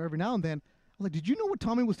Fernando every now and then. I'm like, did you know what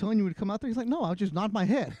Tommy was telling you to come out there? He's like, no, I was just nodding my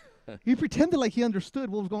head. He pretended like he understood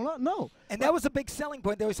what was going on. No. And that was a big selling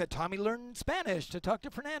point. They always said Tommy learned Spanish to talk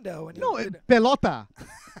to Fernando. And No, he, pelota,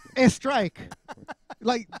 a strike,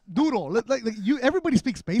 like duro. Like you, everybody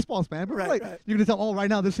speaks baseball, Spanish. But Right, like, right. you're gonna tell, oh, right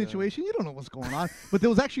now this situation, you don't know what's going on. But there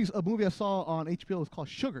was actually a movie I saw on HBO. It was called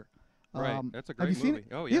Sugar. Right, that's a have you great seen movie.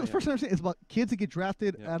 It? Oh, it yeah, was yeah. first time I've seen it. It's about kids that get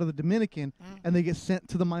drafted Yeah. out of the Dominican and they get sent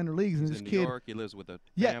to the minor leagues. And He's this in New kid, York. He lives with a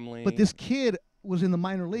yeah, family. but this kid was in the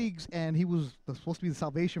minor leagues and he was supposed to be the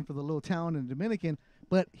salvation for the little town in the Dominican,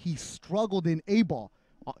 but he struggled in A-ball.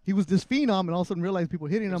 He was this phenom, and all of a sudden realized people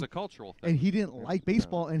hitting it was him, a cultural thing. and he didn't Yeah. like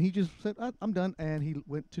baseball, and he just said, "I'm done," and he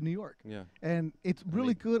went to New York. Yeah. And it's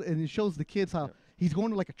really good, and it shows the kids how Yeah. he's going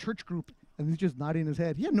to like a church group, and he's just nodding his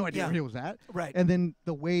head. He had no idea Yeah. where he was at. Right. And then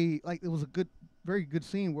the way, like, it was a good, very good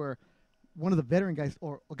scene where one of the veteran guys,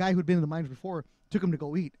 or a guy who'd been in the mines before, took him to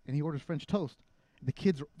go eat, and he orders French toast. The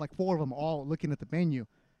kids, like 4 of them, all looking at the menu.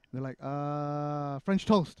 They're like, French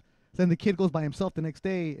toast. Then the kid goes by himself the next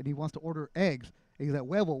day, and he wants to order eggs. And he's like,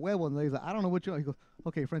 huevo. And he's like, I don't know what you want. He goes,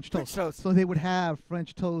 okay, French toast. French toast. So they would have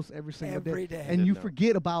French toast every single Every day. day. And you Didn't know.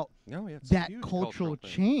 forget about No, yeah, it's a that huge cultural thing.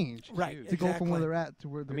 change Right. huge. to go from where Exactly. they're at to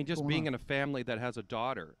where they're I mean, just going being on. in a family that has a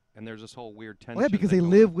daughter, and there's this whole weird tension. Oh, yeah, because that they goes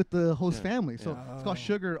live on. with the host Yeah. family. So Yeah. it's called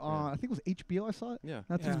Sugar Yeah. on, I think it was HBO I saw it. Yeah,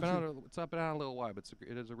 Not it's too been much. out. It's been out a little while, but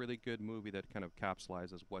it is a really good movie that kind of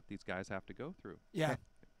capsulizes what these guys have to go through. Yeah.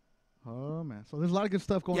 Oh, man. So there's a lot of good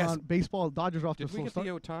stuff going Yes. on. Baseball, Dodgers are off to a Did we slow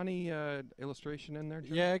get start. the Ohtani illustration in there?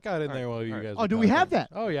 Jim? Yeah, I got in All there right, while you all right. guys. Oh, were do we talking. have that?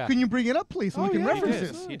 Oh yeah. Can you bring it up, please, so we Oh, can yeah, reference He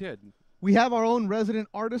this? did. He did. We have our own resident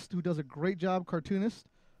artist who does a great job, cartoonist.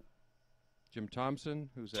 Jim Thompson,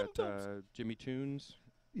 who's Jim at Thompson. Jimmy Tunes.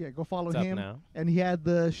 Yeah, go follow It's up him. now. And he had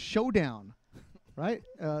the showdown, right,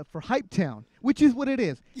 for Hype Town, which is what it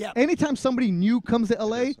is. Yeah. Anytime somebody new comes to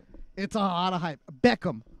LA, is. it's a lot of hype.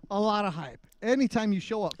 Beckham, a lot of hype. Anytime you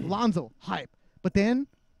show up, Lonzo, hype. But then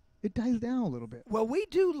it dies down a little bit. Well, we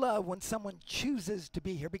do love when someone chooses to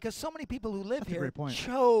be here because so many people who live That's a here great point.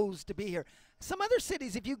 chose to be here. Some other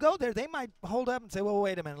cities, if you go there, they might hold up and say, well,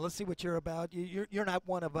 wait a minute, let's see what you're about. You're not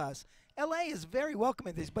one of us. LA is very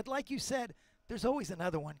welcoming to these, but like you said, there's always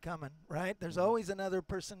another one coming, right? There's always another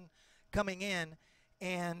person coming in.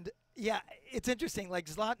 And, yeah, it's interesting. Like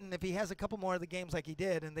Zlatan, if he has a couple more of the games like he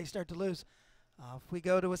did and they start to lose, if we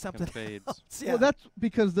go to something fades. else, yeah. Well, that's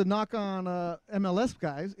because the knock on MLS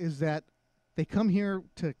guys is that they come here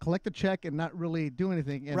to collect a check and not really do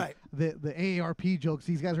anything. And Right. the AARP jokes,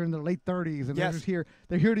 these guys are in their late 30s and they're Yes. just here.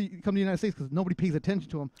 They're here to come to the United States because nobody pays attention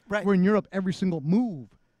to them. Right. Where in Europe, every single move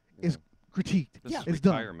is critiqued. This Yeah. is It's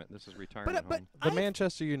done. retirement. This is retirement but home. The I-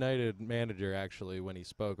 Manchester United manager actually, when he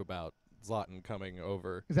spoke about Zlatan coming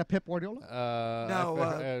over, Is that Pep Guardiola?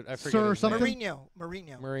 No, I forget Sir his something? name.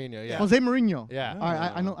 Mourinho. Mourinho, yeah. Jose Mourinho. Yeah. All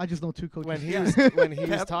right, I know. I just know 2 coaches. When he Yeah. was when he was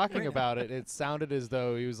Pep talking Mourinho. about it, it sounded as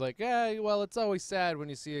though he was like, "Yeah, well, it's always sad when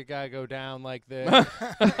you see a guy go down like this."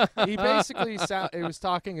 He basically it was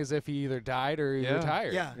talking as if he either died or he Yeah.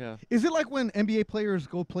 retired. Yeah. Yeah. Is it like when NBA players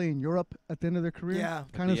go play in Europe at the end of their career? Yeah.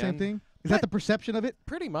 Kind of the the same end. thing? Is But- that the perception of it?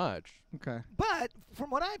 Pretty much. Okay. But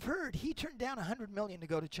from what I've heard, he turned down $100 million to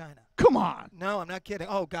go to China. Come on. No, I'm not kidding.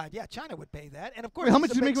 Oh God, yeah, China would pay that. And of course, Wait, how he's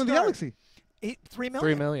much a did he big make with the star. Galaxy? $3 million.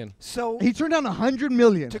 3 million. So He turned down $100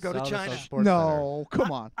 million. to go to Saw this on China. Sports No,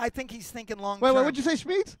 come on. I think he's thinking long Wait, term. what'd you say,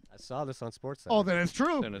 Schmeeds? I saw this on Sports. Oh, then it's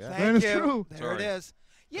true. Then it's- Yeah. Then Thank it's you. true. There it Sorry. is.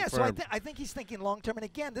 Yeah, Confirmed. so I think he's thinking long term. And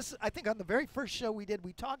again, I think on the very first show we did,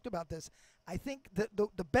 we talked about this. I think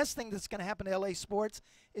the best thing that's going to happen to LA sports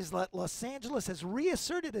is that Los Angeles has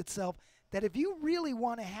reasserted itself that if you really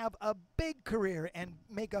want to have a big career and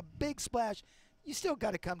make a big splash, you still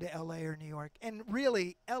got to come to LA or New York. And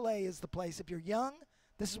really, LA is the place. If you're young,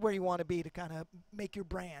 this is where you want to be to kind of make your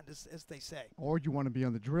brand, as they say. Or you want to be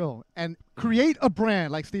on the drill and create a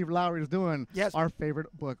brand like Steve Lowery is doing. Yes. Our favorite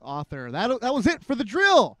book author. That was it for the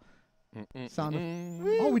drill. Sound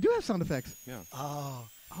Mm-mm. Oh, we do have sound effects. Yeah. Oh,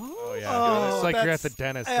 Oh yeah. Oh, it's like you're at the that's-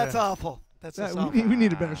 dentist. that's awful. That's Yeah, just we, awful. we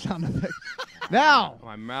need a better sound effect. Now,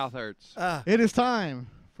 My mouth hurts. it is time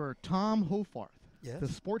for Tom Hofarth, Yes. the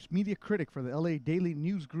sports media critic for the LA Daily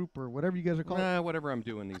News Group or whatever you guys are called. Whatever I'm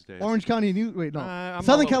doing these days. Orange County News. Wait, no. I'm all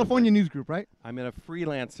Southern over the California place. News Group, right? I'm in a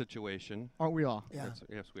freelance situation. Aren't we all? Yeah.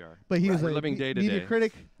 Yes, we are. But he is We're a living day to media day.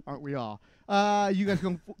 critic, aren't we all? You guys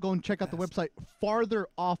go and check out the website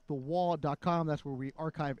fartheroffthewall.com. That's where we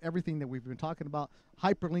archive everything that we've been talking about.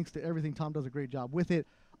 Hyperlinks to everything. Tom does a great job with it.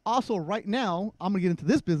 Also, right now, I'm going to get into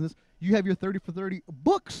this business. You have your 30 for 30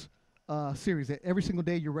 books series. That every single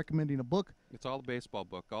day you're recommending a book. It's all the baseball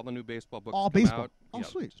book. All the new baseball books. All come baseball. Out. Oh, Yeah,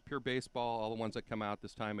 sweet. Just pure baseball. All the ones that come out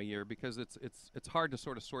this time of year because it's hard to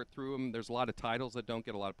sort of sort through them. There's a lot of titles that don't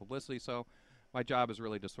get a lot of publicity. So my job is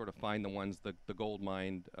really to sort of find the ones, the gold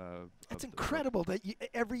mine. That's incredible that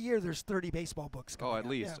every year there's 30 baseball books coming Oh, at out.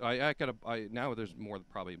 least Yeah. now there's more than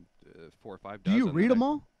probably 4 or 5 Do dozen. you read that them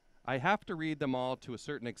all? I have to read them all to a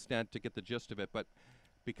certain extent to get the gist of it, but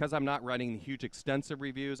because I'm not writing huge extensive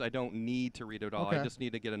reviews, I don't need to read it all. Okay. I just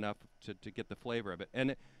need to get enough to get the flavor of it.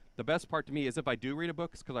 And the best part to me is if I do read a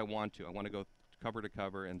book, it's because I want to. I want to go cover to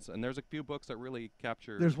cover, and there's a few books that really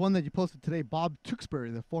capture. There's one that you posted today, Bob Tewksbury,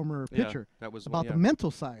 the former Yeah, pitcher, that was about one, the yeah. mental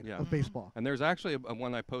side Yeah. of baseball. And there's actually a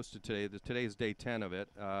one I posted today. Today's day 10 of it.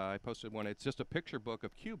 I posted one. It's just a picture book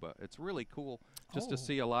of Cuba. It's really cool just to Oh.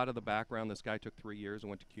 see a lot of the background. This guy took 3 years and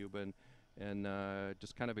went to Cuba and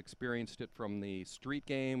just kind of experienced it from the street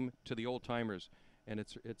game to the old timers. And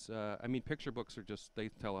it's I mean, picture books are just, they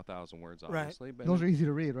tell 1,000 words, Right. obviously. But Those are easy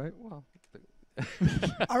to read, right? well,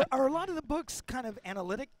 Are a lot of the books kind of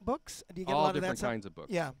analytic books? Do you get a all lot of that different stuff? kinds of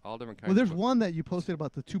books. Yeah. All different kinds Well, there's of books. one that you posted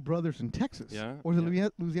about the two brothers in Texas. Yeah, Or was yeah.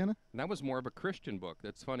 it Louisiana? And that was more of a Christian book.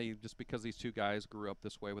 That's funny, just because these two guys grew up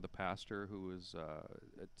this way with a pastor who was,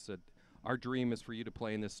 it said, our dream is for you to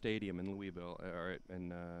play in this stadium in Louisville, or in,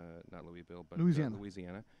 not Louisville, but Louisiana.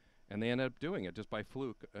 Louisiana. And they ended up doing it just by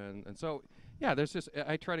fluke. And so, yeah, there's just,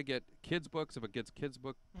 I try to get kids' books. If a kids'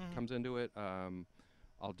 book comes into it,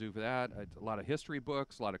 I'll do that. A lot of history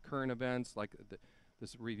books, a lot of current events, like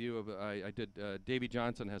this review of, I did, Davy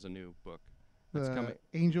Johnson has a new book. That's coming.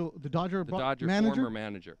 The Dodger Former manager?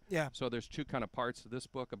 manager. Yeah. So there's two kind of parts to this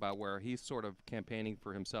book about where he's sort of campaigning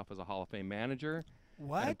for himself as a Hall of Fame manager.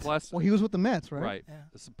 What? And plus, Well, he was with the Mets, right? right. Yeah.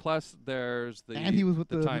 Plus, there's the And he was with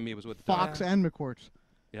the the time he was with Fox and McCourts.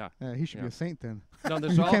 Yeah. He should Yeah. be a saint then. No,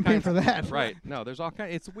 there's You all campaign kinds for that. Right. No, there's all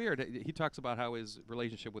kinds. It's weird. He talks about how his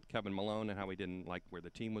relationship with Kevin Malone and how he didn't like where the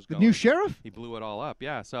team was The going. new sheriff? He blew it all up.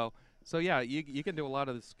 Yeah. So yeah, you can do a lot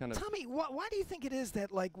of this kind of. Tommy, why do you think it is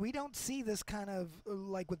that like we don't see this kind of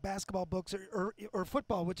like with basketball books or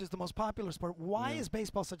football, which is the most popular sport? Why is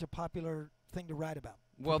baseball such a popular thing to write about?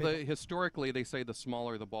 Well, historically they say the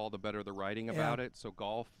smaller the ball, the better the writing about it. So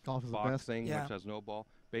golf Golf is the best. boxing, Yeah. which has no ball.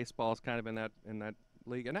 Baseball is kind of in that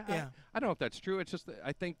league, and Yeah. I don't know if that's true. It's just that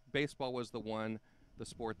I think baseball was the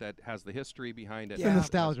sport that has the history behind it. Yeah. The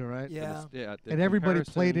nostalgia, right? Yeah. the And everybody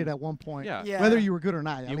played it comparison. at one point. Yeah. Yeah. Whether you were good or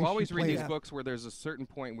not. at You least always read played these it. books where there's a certain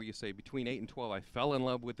point where you say between 8 and 12 I fell in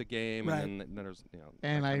love with the game, Right. and then there's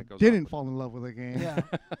And that I kinda goes didn't off. fall in love with the game. Yeah.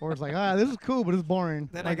 Or it's like, this is cool, but it's boring.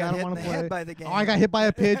 Then like, I got don't hit in want the to play. head by the game. Oh, I got hit by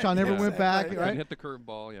a pitch. I never Yeah. went back. Right. And Right? hit the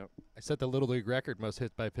curveball, yeah. I set the little league record most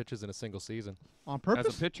hit by pitches in a single season On As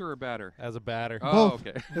purpose? a pitcher or batter? as a batter. Oh, Both.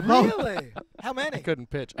 okay. Both. Really? How I many? couldn't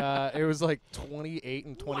pitch. It was like 28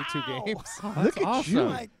 and 22 Wow. games. Look at awesome. you.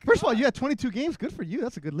 My First of all, God. you had 22 games. Good for you.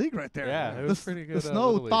 That's a good league right there. Yeah, it The was s- pretty The good, snow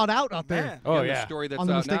little league. thawed out there. Man. Oh And yeah. The story that's On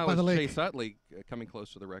the out mistake now by the is lake. Chase Utley coming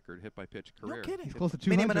close to the record hit by pitch No career. kidding. He's close to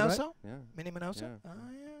Minnie 200, right? Minoso? Yeah. Minnie Minoso? Yeah. Oh,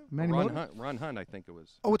 yeah. Manny Ron Mota? Hunt, Ron Hunt, I think it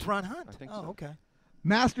was. Oh, it's Ron Hunt. I think oh, so. okay.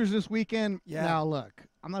 Masters this weekend. Yeah. Now, look,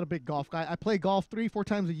 I'm not a big golf guy. I play golf 3-4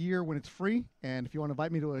 times a year when it's free. And if you want to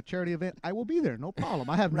invite me to a charity event, I will be there. No problem.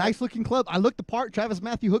 I have nice-looking clubs. I look the part. Travis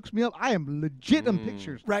Matthew hooks me up. I am legit in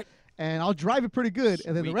pictures. Right. And I'll drive it pretty good.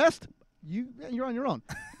 And then the Sweet. rest, you're on your own.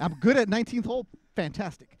 I'm good at 19th hole.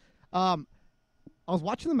 Fantastic. I was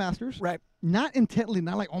watching the Masters. Right. Not intently,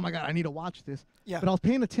 not like, oh, my God, I need to watch this. Yeah. But I was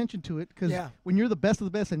paying attention to it because Yeah. when you're the best of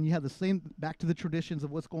the best and you have the same back to the traditions of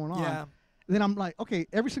what's going on, Yeah. then I'm like, okay,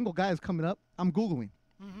 every single guy is coming up. I'm Googling.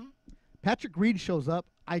 Mm-hmm. Patrick Reed shows up.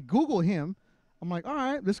 I Google him. I'm like, all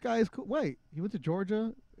right, this guy is cool. Wait, he went to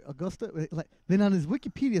Georgia, Augusta. Like, then on his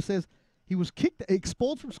Wikipedia it says he was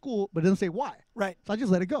expelled from school, but it doesn't say why. Right. So I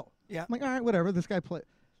just let it go. Yeah. I'm like, all right, whatever. This guy played.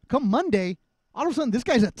 Come Monday, all of a sudden, this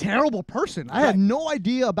guy's a terrible person. I had no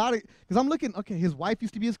idea about it because I'm looking. Okay, his wife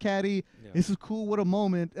used to be his caddy. Yeah. This is cool. What a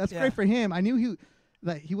moment. That's Yeah. great for him. I knew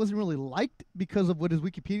he wasn't really liked because of what his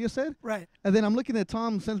Wikipedia said. Right. And then I'm looking at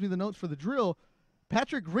Tom sends me the notes for the drill.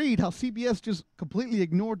 Patrick Reed, how CBS just completely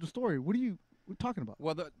ignored the story. What are you talking about?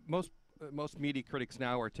 Well, the most media critics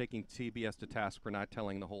now are taking CBS to task for not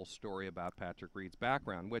telling the whole story about Patrick Reed's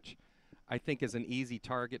background, which I think is an easy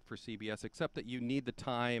target for CBS, except that you need the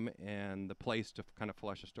time and the place to kind of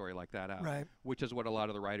flesh a story like that out, Right. which is what a lot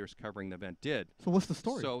of the writers covering the event did. So what's the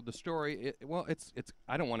story? So the story, it's.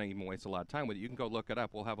 I don't want to even waste a lot of time with it. You can go look it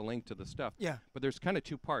up. We'll have a link to the stuff. Yeah. But there's kind of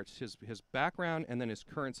two parts: his background and then his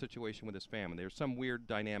current situation with his family. There's some weird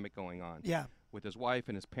dynamic going on Yeah. with his wife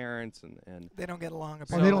and his parents, and They don't get along. or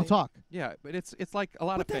Apparently. they don't talk. yeah. But it's like a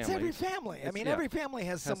lot But of that's families. every family. I It's- mean, yeah. every family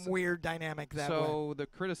has some Has- weird dynamic that way. So the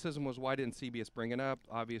criticism was, why didn't CBS bring it up?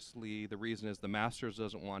 Obviously, the reason is the Masters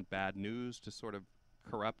doesn't want bad news to sort of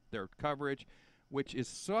corrupt their coverage, which is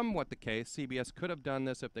somewhat the case. CBS could have done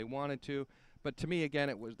this if they wanted to, but to me,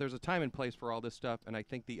 again, there's a time and place for all this stuff, and I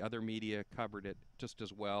think the other media covered it just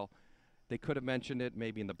as well. They could have mentioned it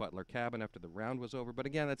maybe in the Butler cabin after the round was over, but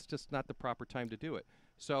again, that's just not the proper time to do it.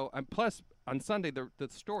 So, plus on Sunday, the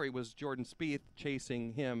story was Jordan Spieth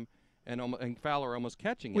chasing him and Fowler almost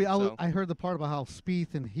catching him. so. I heard the part about how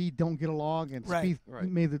Spieth and he don't get along, and Right. Spieth Right.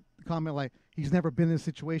 made the comment like he's never been in this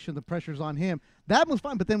situation. The pressure's on him. That was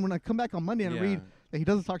fine, but then when I come back on Monday and Yeah. read that he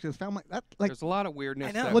doesn't talk to his family. That like There's a lot of weirdness.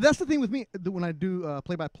 I know. that- well, that's the thing with me when I do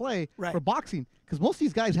play-by-play Right. for boxing, because most of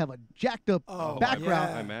these guys have a jacked up Oh, background.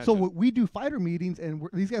 yeah. I imagine. So we do fighter meetings, and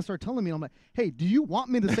these guys start telling me, I'm like, hey, do you want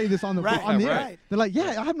me to say this on the Right, on the air? right. They're like,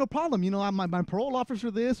 yeah, I have no problem. You know, I'm my parole officer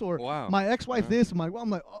this, or Wow. my ex-wife Yeah. this. I'm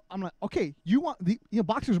like, okay, you want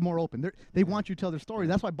boxers are more open. They want you to tell their story.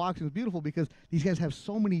 That's why boxing is beautiful, because these guys have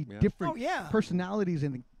so many Yeah. different Oh, yeah. personalities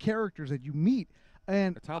and characters that you meet.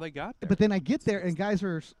 And That's how they got there. but then I get there, and guys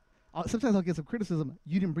are. Sometimes I'll get some criticism.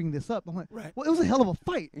 You didn't bring this up. I'm like, Right. well, it was a hell of a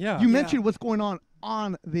fight. Yeah. You Yeah. mentioned what's going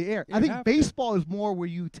on the air. You I think have to. baseball is more where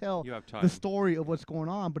you tell You have time. the story of what's going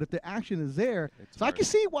on. But if the action is there, It's so I hard. can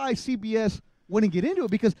see why CBS wouldn't get into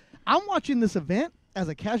it, because I'm watching this event as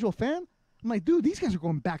a casual fan. I'm like, dude, these guys are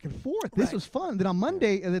going back and forth. This Right. was fun. Then on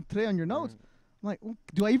Monday, and then today on your notes, I'm like, well,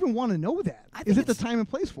 do I even want to know that? I Is think it the it's- time and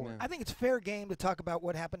place for it? I think it's fair game to talk about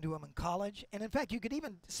what happened to him in college. And, in fact, you could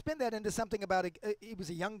even spin that into something about he was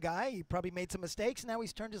a young guy. He probably made some mistakes. Now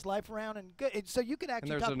he's turned his life around. And good. So you could and actually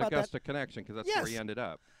there's talk an about that. Augusta connection, because that's where he Yes. ended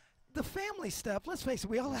up. The family stuff, let's face it,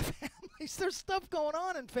 we all have families. There's stuff going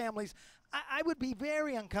on in families. I would be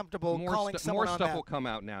very uncomfortable calling someone more on stuff that. will come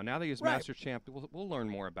out now. Now that he's Right. Master Champ, we'll learn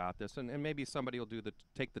more about this, and maybe somebody will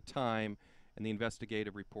take the time and the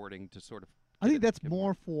investigative reporting to sort of. I think get that's get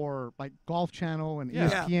more for like Golf Channel and Yeah,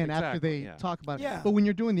 ESPN after exactly, they yeah. talk about Yeah. it. But when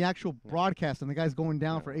you're doing the actual broadcast and the guy's going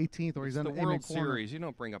down for 18th or he's It's on the the World corner. Series. You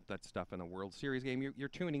don't bring up that stuff in a World Series game. You're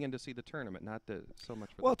tuning in to see the tournament, not so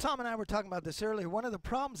much for Well, Tom and I were talking about this earlier. One of the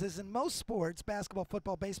problems is in most sports, basketball,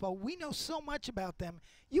 football, baseball, we know so much about them.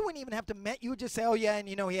 You wouldn't even have to you would just say, oh, yeah, and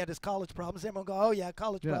he had his college problems. Everyone would go, oh, yeah,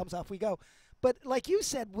 college Yeah. problems, off we go. But like you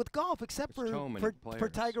said, with golf, except There's for, so many for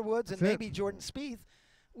players. Tiger Woods and That's it. maybe Jordan Spieth,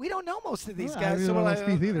 we don't know most of these Yeah, I guys. really So don't know I,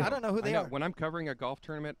 Spieth either. I don't know who I they know. are. When I'm covering a golf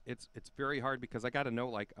tournament, it's very hard because I got to know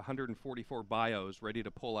like 144 bios ready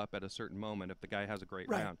to pull up at a certain moment if the guy has a great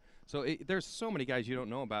Right. round. So there's so many guys you don't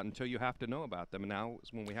know about until you have to know about them, and now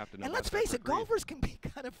is when we have to know. And about let's them face for it, a reason. golfers can be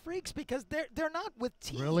kind of freaks because they're not with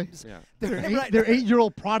teams. Really? Yeah. They're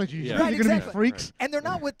 8-year-old prodigies. Yeah. You think Right, they're going to exactly. be freaks? And they're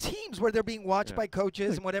not with teams where they're being watched Yeah. by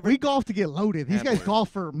coaches and whatever. We golf to get loaded. These guys Handlers. golf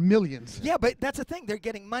for millions. Yeah, but that's the thing. They're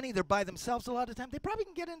getting money. They're by themselves a lot of time. They probably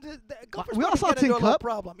can get into golfers. We all probably saw get Tin into a little Cup.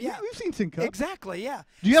 problem. Yeah, We've seen Tin Cup. exactly. Yeah.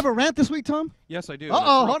 Do you have a rant this week, Tom? Yes, I do.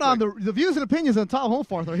 Uh-oh, hold on. The views and opinions on Tom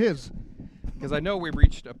Holmfarth are his. Because I know we've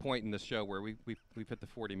reached a point in this show where we've hit the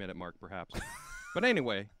 40-minute mark, perhaps. But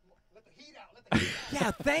anyway.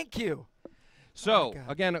 Yeah. Thank you. So, God.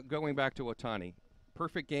 again, going back to Ohtani.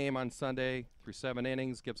 Perfect game on Sunday through 7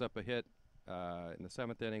 innings, gives up a hit in the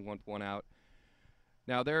 7th inning, one out.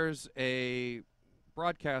 Now, there's a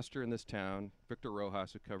broadcaster in this town, Victor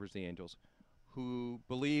Rojas, who covers the Angels, who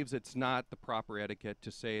believes it's not the proper etiquette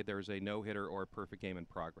to say there's a no-hitter or a perfect game in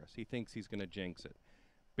progress. He thinks he's going to jinx it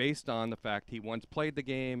based on the fact he once played the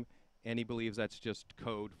game, and he believes that's just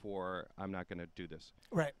code for I'm not going to do this.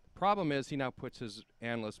 Right. Problem is he now puts his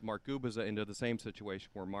analyst, Mark Gubiza, into the same situation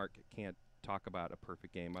where Mark can't talk about a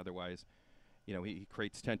perfect game. Otherwise, he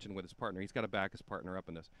creates tension with his partner. He's got to back his partner up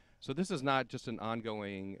in this. So this is not just an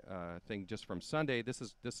ongoing thing just from Sunday. This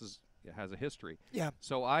has a history. Yeah.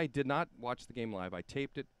 So I did not watch the game live. I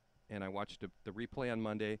taped it, and I watched the replay on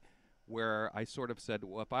Monday where I sort of said,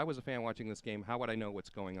 well, if I was a fan watching this game, how would I know what's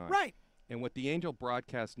going on? Right. And what the Angel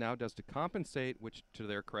broadcast now does to compensate, which to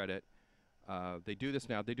their credit, they do this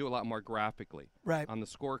now. They do a lot more graphically. Right. On the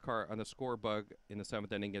scorecard, on the score bug in the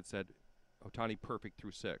 7th inning, it said Ohtani perfect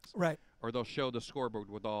through 6. Right. Or they'll show the scoreboard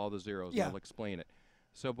with all the zeros. Yeah. And they'll explain it.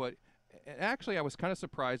 So, but actually, I was kind of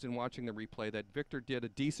surprised in watching the replay that Victor did a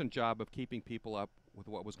decent job of keeping people up with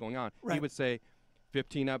what was going on. Right. He would say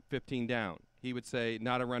 15 up, 15 down. He would say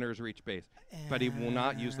not a runner's reach base. But he will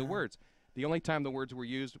not use the words. The only time the words were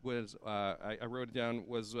used was, I wrote it down,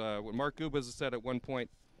 was what Mark Gubiza said at one point.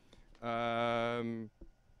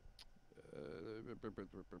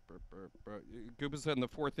 Gubiza said in the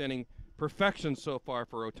 4th inning, perfection so far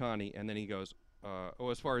for Ohtani. And then he goes,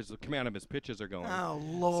 as far as the command of his pitches are going. Oh,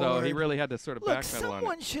 Lord. So he really had to sort of Look, backpedal on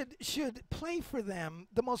someone it. should play for them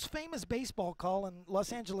the most famous baseball call in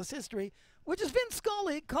Los Angeles history, which is Vince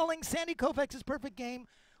Scully calling Sandy Koufax's perfect game,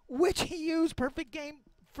 which he used perfect game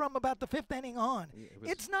from about the 5th inning on.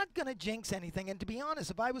 It's not going to jinx anything. And to be honest,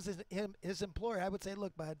 if I was his employer, I would say,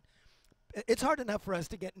 look, bud, it's hard enough for us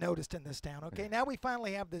to get noticed in this town, okay? Now we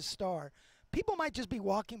finally have this star. People might just be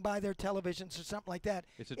walking by their televisions or something like that.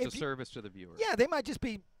 It's a disservice to the viewer. Yeah, they might just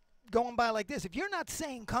be going by like this. If you're not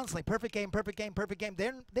saying constantly perfect game, perfect game, perfect game,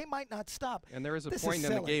 then they might not stop. And there is a This point is in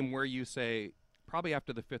the silly. game where you say probably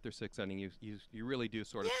after the 5th or 6th inning, you really do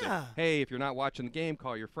sort of say, Yeah. hey, if you're not watching the game,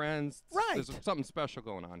 call your friends. Right. There's something special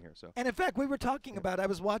going on here. So. And in fact, we were talking about, I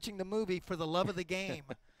was watching the movie For the Love of the Game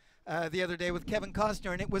the other day with Kevin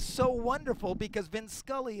Costner, and it was so wonderful because Vince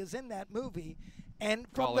Scully is in that movie. And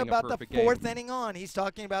from Calling a about the perfect 4th game. inning on, he's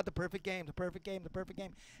talking about the perfect game, the perfect game, the perfect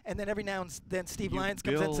game. And then every now and then Steve You Lyons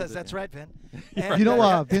comes in and build says, it. that's right, Vin. Yeah. And, You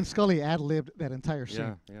know, Vince Scully ad-libbed that entire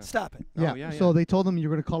scene. Yeah. Stop it. Oh, yeah, So yeah. they told him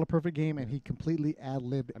you're going to call a perfect game, and he completely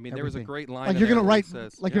ad-libbed I mean, there was a everything. great line. Like in you're there gonna where he write,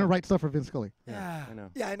 says, like you're gonna write stuff for Vince Scully. Yeah, I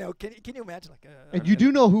know. Yeah, I know. Can you imagine? Like, And you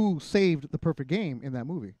do know who saved the perfect game in that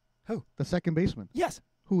movie? Who? The second baseman. Yes.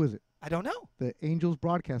 Who is it? I don't know. The Angels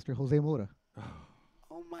broadcaster, Jose Mota.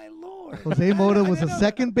 Oh, my Lord. Jose Mota was I the didn't know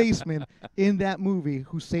second baseman in that movie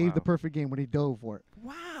who saved the Wow. perfect game when he dove for it.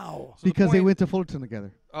 Wow. So the Because they point- went to Fullerton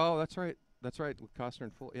together. Oh, that's right. That's right, with Costner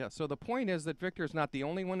and Full. Yeah. So the point is that Victor's not the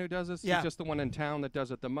only one who does this. Yeah. He's just the one in town that does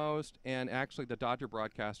it the most. And actually, the Dodger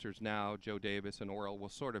broadcasters now, Joe Davis and Orel, will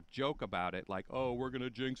sort of joke about it, like, "Oh, we're gonna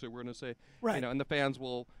jinx it. We're gonna say," Right. you know, and the fans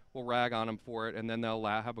will rag on him for it, and then they'll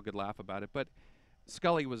have a good laugh about it. But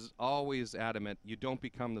Scully was always adamant, you don't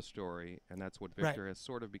become the story, and that's what Right. Victor has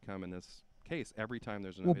sort of become in this case. Every time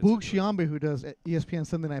there's an Well, Boog Sciambi, who does ESPN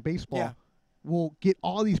Sunday Night Baseball, Yeah. will get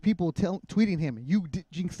all these people tweeting him, "You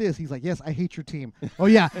jinx this." He's like, "Yes, I hate your team." "Oh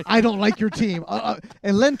yeah, I don't like your team."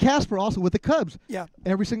 And Len Casper also with the Cubs. Yeah.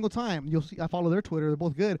 Every single time you'll see, I follow their Twitter. They're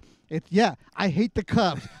both good. It's I hate the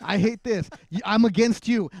Cubs. I hate this. I'm against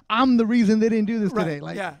you. I'm the reason they didn't do this Right. today.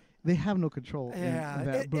 Like Yeah. they have no control. Yeah, in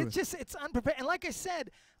that booth. it's unprepared. And like I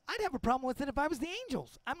said, I'd have a problem with it if I was the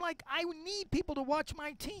Angels. I'm like, I need people to watch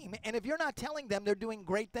my team, and if you're not telling them they're doing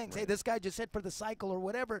great things, hey, this guy just hit for the cycle or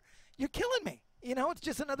whatever, you're killing me. You know, it's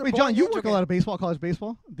just another. Wait, John, boring you Angel work a game. lot of baseball, college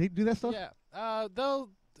baseball. They do that stuff. Yeah. Though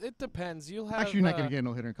it depends. You'll have. Actually, you're not gonna get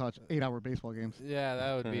no hitter in college. 8-hour baseball games. Yeah,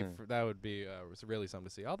 that would be was really something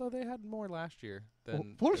to see. Although they had more last year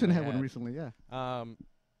than. Fullerton they had one recently. Yeah.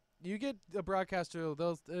 You get a broadcaster.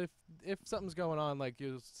 They'll if something's going on, like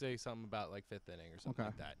you'll say something about like 5th inning or something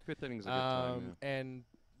Okay. like that. 5th inning's a good time. And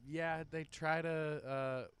yeah, they try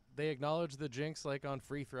to. They acknowledge the jinx like on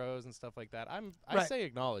free throws and stuff like that. I Right. say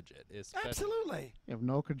acknowledge it. Absolutely. You have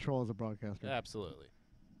no control as a broadcaster. Absolutely.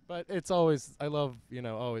 But it's always I love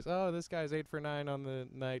always this guy's 8 for 9 on the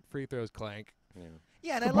night free throws clank. Yeah.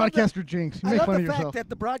 Yeah, and The I love that. broadcaster jinx. You I make love fun the of fact yourself. that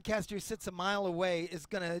the broadcaster who sits a mile away is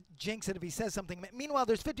going to jinx it if he says something. Meanwhile,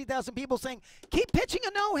 there's 50,000 people saying, keep pitching a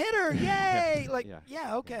no-hitter. Yay. Like,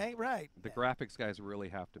 yeah, okay, right. The graphics guys really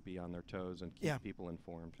have to be on their toes and keep Yeah. people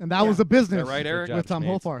informed. And that was a business. Is that right, Eric? Good With job, Tom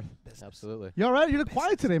Schmitz. Hofarth. Absolutely. You all right? You're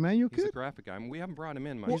quiet today, man. You He's a good? graphic guy. I mean, we haven't brought him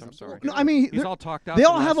in much. Well, I'm sorry. no, I mean, he's they're- all talked out. They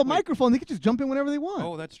from all have last a week. microphone. They can just jump in whenever they want.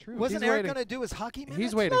 Oh, that's true. Wasn't He's Eric waiting. going to do his hockey minutes?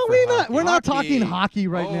 He's waiting. No, for we're hockey. not. We're not talking Hockey. hockey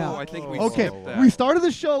right Oh, now. I think we Okay, skipped that. we started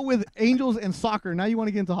the show with Angels and soccer. Now you want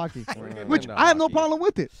to get into hockey, which into I have no hockey. problem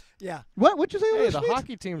with it. Yeah. What'd you say? Hey, the Schmitz?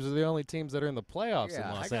 hockey teams are the only teams that are in the playoffs Yeah, in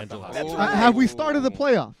I Los got the Angeles. hockey. That's Oh. right. Have we started the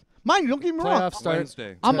playoffs? Mind you, don't get me wrong. Playoffs start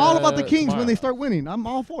Wednesday. I'm all about the Kings when tomorrow. they start winning. I'm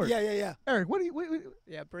all for it. Yeah. Eric, what do you?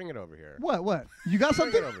 Yeah, bring it over here. What? You got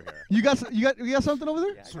Bring something? it over here. You got something over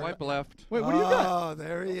there? Yeah, Swipe left. Wait, what do you got? Oh,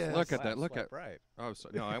 there he is. Look at that. Look Swipe at. right. Oh,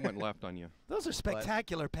 no, I went left on you. Those are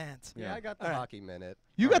spectacular pants. Yeah, I got the All right. hockey minute.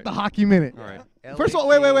 You All got right. the hockey minute. All right. First of all,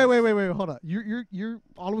 wait, hold on. You're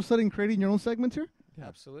all of a sudden creating your own segments here?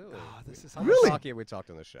 Absolutely. Oh, this is How Really? much hockey have we talked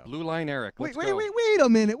on the show? Blue line, Eric. Wait Let's go. a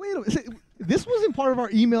minute. This wasn't part of our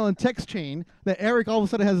email and text chain that Eric all of a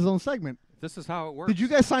sudden has his own segment. This is how it works. Did you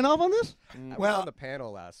guys sign off on this? I Well- was on the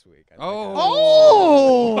panel last week. I think Oh.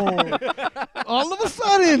 Oh! All of a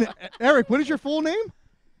sudden, Eric, what is your full name?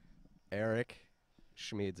 Eric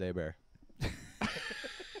Schmid Zaber.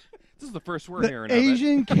 This is the first we're The hearing of it.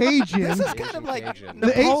 Asian Cajun. This is Asian kind of like Cajun. The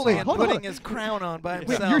Napoleon Asian- hold on. putting his crown on by Wait,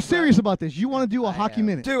 himself. you're serious about this? You want to do a I hockey am.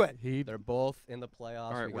 minute? Do it. They're both in the playoffs.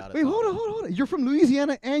 All right, we wait, gotta Wait, talk hold about on. You're from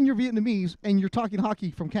Louisiana and you're Vietnamese and you're talking hockey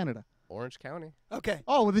from Canada. Orange County. Okay.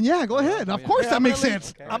 Oh, well then yeah, go ahead. Of course Yeah, that I'm makes gonna lead-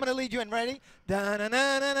 sense. Okay. I'm going to lead you in. Ready?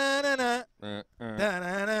 Da-na-na-na-na-na-na.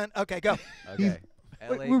 Da-na-na. Okay, go. Okay.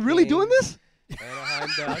 Wait, LA we're really Kings, doing this? Anaheim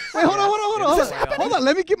Ducks. Wait, hold on. Yes, in the playoffs. Hold on,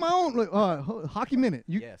 let me get my own hockey minute.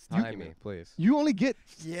 Yes, time me, please. You only get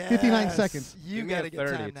Yes. 59 seconds. You Give me got a to get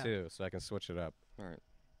 30 time now. too, so I can switch it up. All right.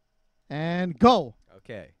 and go.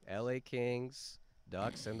 Okay, LA Kings,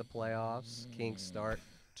 Ducks in the playoffs. Kings start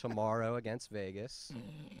tomorrow against Vegas.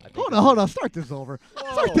 I think Hold on. Start this over.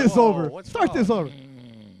 Start this over. what's Start this wrong? over.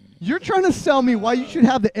 You're trying to sell me why you should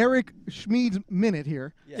have the Eric Schmid's minute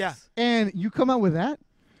here, Yes. and you come out with that?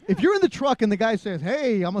 If you're in the truck and the guy says,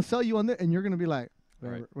 "Hey, I'm gonna sell you on this," and you're gonna be like,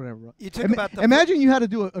 Whatever. Bro. You took about the imagine you had to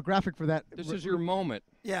do a graphic for that. This is your moment.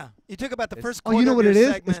 Yeah, you took about the first. Oh, you know quarter what of it your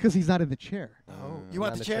is? segment. It's because he's not in the chair. Oh, you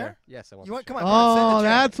want the chair? Yes, I want. You want? the Come chair. on, Brad, sit in Oh, the chair.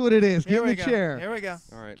 that's what it is. Give Here him we the go. chair. Here we go.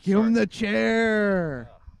 All right. Give him sorry. the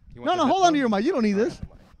chair. You No, want the hold on to headphones? your mic. You don't need this.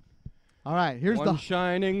 All right, here's One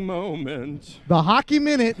shining moment. the Hockey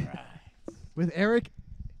Minute with Eric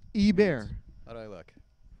E. Bear. How do I look?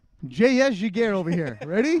 J.S. Giguere over here.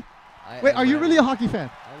 Ready? I Wait, am are you ready. really a hockey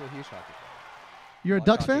fan? I'm a huge hockey fan. You're a Watch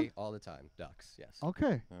Ducks hockey fan? all the time. Ducks, yes.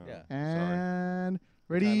 Okay. Oh, Yeah. And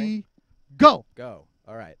ready, Timing? go. Go.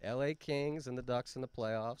 All right. L.A. Kings and the Ducks in the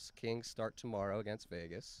playoffs. Kings start tomorrow against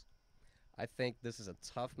Vegas. I think this is a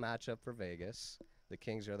tough matchup for Vegas. The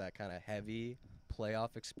Kings are that kind of heavy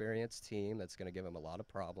playoff experience team that's going to give them a lot of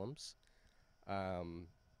problems.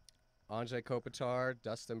 Anze Kopitar,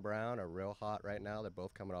 Dustin Brown are real hot right now. They're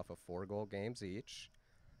both coming off of 4-goal games each.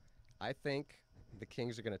 I think the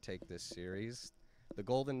Kings are going to take this series. The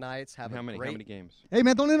Golden Knights have How many great games? Hey,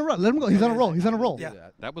 man, don't interrupt. Let him go. He's on a roll. He's on a roll. Yeah.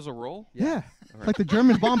 That was a roll? Yeah. It's like the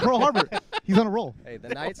Germans bombed Pearl Harbor. He's on a roll. Hey, the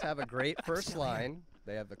Knights have a great first line.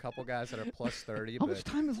 They have a couple guys that are plus 30, How much but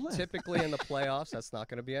time is left? typically in the playoffs, that's not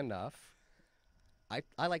going to be enough.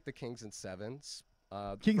 I like the Kings in sevens.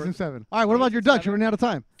 Kings for, in 7. All right, what Kings about in your Ducks? 7. You're running out of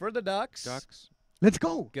time. For the Ducks, Ducks. Let's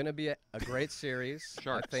go. going to be a great series.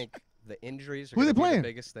 Sharks. I think the injuries are Who going they to be playing? the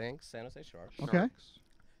biggest thing. San Jose Sharks. Okay. Sharks.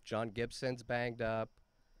 John Gibson's banged up.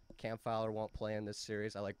 Cam Fowler won't play in this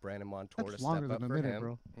series. I like Brandon Montour That's to longer step up than a for minute, him.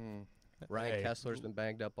 bro. Mm. Ryan Hey. Kessler's been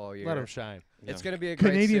banged up all year. Let him shine. It's Yeah. going to be a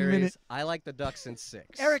great Canadian series. minute. I like the Ducks in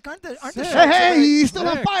 6. Eric, aren't the Hey, Sharks hey, a very- he's still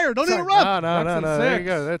on Six. fire. Don't Sorry. interrupt. No. Ducks in There you six.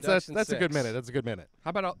 go. Ducks in That's a good 6. minute. That's a good minute. How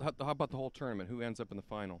about the whole tournament? Who ends up in the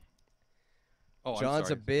final? Oh, I'm John's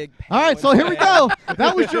sorry. a big. All right, so here we Penguins go.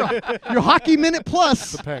 That was your Hockey Minute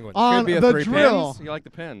Plus The Penguins. on Could be a the 3 drill. Pens? You like the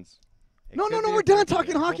Pens? It No, could no, be no. a We're done three-peat.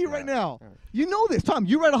 talking hockey right now. All right. You know this. Tom,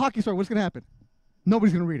 you write a hockey story. What's going to happen?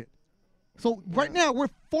 Nobody's going to read it. So right now, we're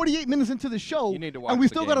 48 minutes into the show, You need to watch and we the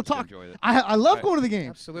still got to games to talk. enjoy it. I love Right. going to the games.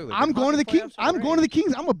 Absolutely. I'm The going to the hockey Kings. playoffs are I'm going to the great.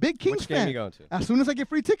 Kings. I'm a big Kings Which game fan. you going to? As soon as I get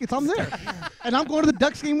free tickets, I'm there. And I'm going to the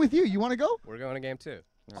Ducks game with you. You want to go? We're going to game 2.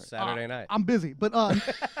 right. Saturday night. I'm busy, but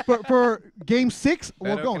for game 6, we're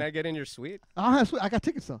Beto, going. Can I get in your suite? I got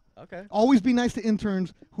tickets though. Okay. Always be nice to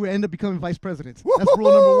interns who end up becoming vice presidents. That's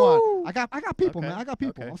rule number 1. I got people, Okay. man. I got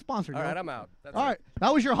people. Okay. I'm sponsored. All yo. right, I'm out. That's All it. right,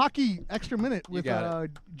 that was your hockey extra minute with got Oh,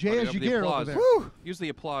 J.S. the Giguere over applause. there. Whew. Use the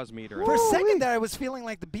applause meter. For a Woo-wee. second there, I was feeling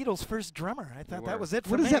like the Beatles' first drummer. I thought were. that was it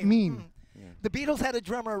for What me. does that mean? Yeah. The Beatles had a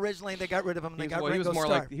drummer originally, and they got rid of him, and they got he Ringo was more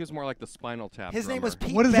Starr. like he was more like the Spinal Tap. His name was drummer.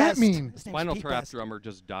 Pete What does that Best. mean? His name was Spinal Pete Tap Best. drummer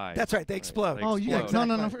just died. That's right, they explode. They Oh, yeah. explode.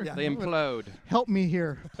 No. exactly. Yeah. They implode. Help me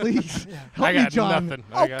here, please. Yeah. Help I me, got John. nothing.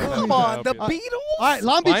 Oh, I got come nothing to on, help the you. Beatles? All right,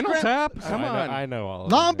 Long Beach Spinal Grand. Tap. Come I know, on. I know all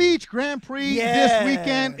of Long it. Beach Grand Prix Yes. this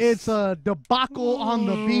weekend. It's a debacle on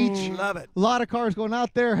the beach. Love it. A lot of cars going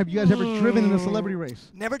out there. Have you guys ever driven in a celebrity race?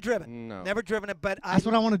 Never driven. No. Never driven it, but That's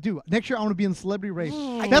what I want to do. Next year, I want to be in the celebrity race.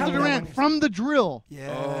 I Victor count that Duran one. from the drill. Yeah.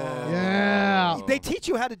 Yeah. They teach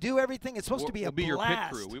you how to do everything. It's supposed to be We'll a be your pit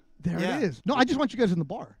blast. crew. There Yeah. it is. No, I just want you guys in the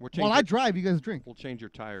bar. We're While I changing- drive, you guys drink. We'll change your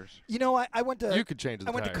tires. You know, I went to You could change the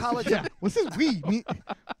I went to tires. college. Yeah. What's this weed?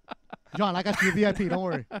 John, I got you a VIP. Don't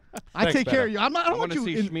worry. I Thanks, take care Beto. of you. I I don't want want to you.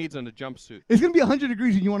 see In, Schmeeds in a jumpsuit. it's gonna be 100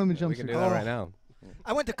 degrees, and you want him in We can do jumpsuit. that Oh. right now.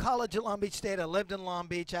 I went to college at Long Beach State. I lived in Long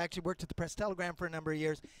Beach. I actually worked at the Press Telegram for a number of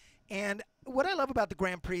years. And what I love about the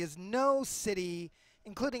Grand Prix is no city,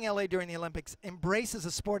 including LA during the Olympics, embraces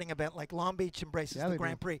a sporting event like Long Beach embraces Yeah, the they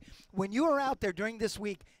Grand do. Prix. When you are out there during this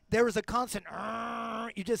week, there is a constant,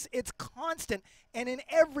 it's constant. And in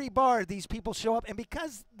every bar, these people show up. And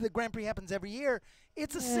because the Grand Prix happens every year,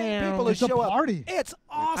 it's the same people who It's a show party. up. It's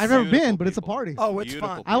awesome. I've never Beautiful been, but it's a people. party. Oh, it's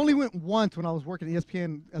Beautiful fun. I only went once when I was working at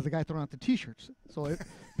ESPN as the guy throwing out the T-shirts. So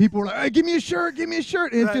people were like, "Hey, give me a shirt, give me a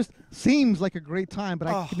shirt." And Right. it just seems like a great time, but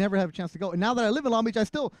I Oh. could never have a chance to go. And now that I live in Long Beach, I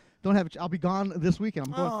still don't have. I'll be gone this weekend.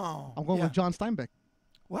 I'm going. Oh, I'm going yeah. with John Steinbeck.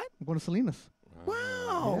 What? I'm going to Salinas.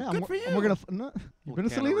 Wow, yeah, good for you. We're gonna. No, you been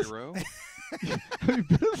to Cannery Salinas? Row. Have you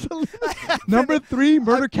been to Salinas? Number 3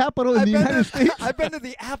 murder capital in I've the been United to- States. I've been to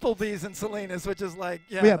the Applebee's in Salinas, which is like,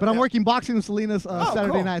 But I'm working boxing in Salinas Oh,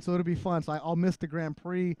 Saturday cool. night, so it'll be fun. So I'll miss the Grand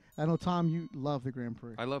Prix. I know, Tom, you love the Grand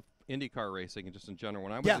Prix. I love IndyCar racing and just in general.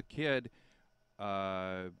 When I was Yeah. a kid,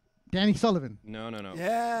 Danny Sullivan. no.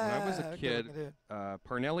 Yeah. When I was a good kid, looking dude.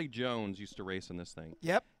 Parnelli Jones used to race in this thing.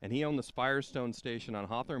 Yep. And he owned this Firestone station on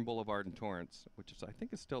Hawthorne Boulevard in Torrance, which is I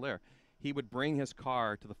think is still there. He would bring his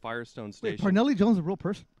car to the Firestone Wait, station. Parnelli Jones is a real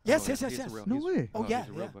person? Yes, Oh, yes, yes, he's a yes. real- No he's- way. Oh, he's yeah,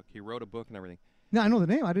 a real yeah. book. He wrote a book and everything. No, I know the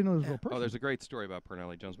name. I didn't know it was a Yeah. real person. Oh, there's a great story about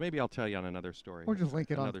Parnelli Jones. Maybe I'll tell you on another story. Or just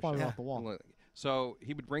link it on another follow show. it off the wall. So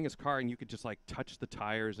he would bring his car, and you could just like touch the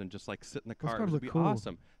tires and just like sit in the Those car. cars It would look be cool.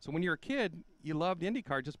 awesome. So when you're a kid, you loved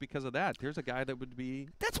IndyCar just because of that. There's a guy that would be.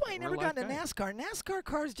 That's why I never real-life got into guy. NASCAR. NASCAR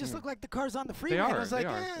cars just Yeah. look like the cars on the freeway. And I are, was like,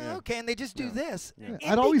 they are, yeah. okay, and they just do Yeah. this. Yeah.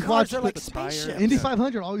 I'd always Indy watch cars are like the tire. spaceships. Indy Yeah.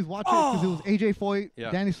 500, always watch it because it was Oh. AJ Foyt, Yeah.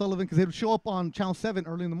 Danny Sullivan, because they would show up on Channel 7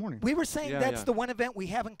 early in the morning. We were saying Yeah, that's yeah. the one event we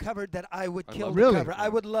haven't covered that I would I kill love to Really? cover. I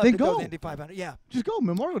would love Then to go go. to Indy 500. Yeah, Just go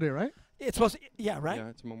Memorial Day, right? it's supposed to. Yeah, right. Yeah,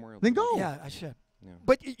 it's Memorial. Then Day. go. Yeah, I should. Yeah.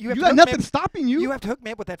 But you have You to got hook me nothing up- stopping you. You have to hook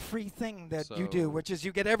me up with that free thing that you do, So- which is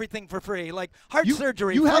you get everything for free, like heart You-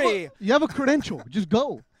 surgery you have free. you have a credential. Just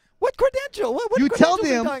go. What credential? What You tell credentials are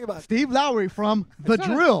you them, talking about? Steve Lowry from The It's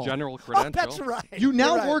not a Drill. General Oh, credential. that's right. You now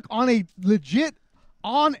You're right. work on a legit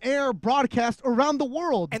on-air broadcast around the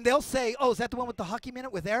world. And they'll say, "Oh, is that the one with the hockey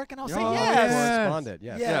minute with Eric?" And I'll say, Oh, "Yes." yeah. Correspondent,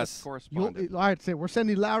 yes. Yeah. Yes, You'll, correspondent. all right, say we're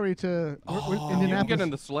sending Lowry to Oh. You can Indianapolis. get in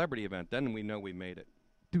the celebrity event, then we know we made it.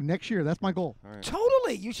 Dude, next year, that's my goal. All right.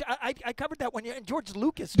 Totally. You should. I covered that one year, and George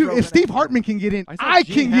Lucas. Dude, drove if in Steve it. Hartman can get in, saw I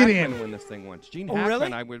Gene can get Hackman in. win this thing once. Gene Oh,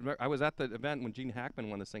 Hackman, really? I was at the event when Gene Hackman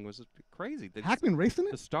won this thing. It was crazy. Hackman racing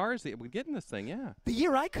The it? stars that would get in this thing, yeah. The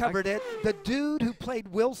year I covered it, the dude who played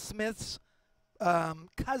Will Smith's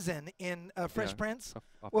cousin in Fresh Yeah. Prince,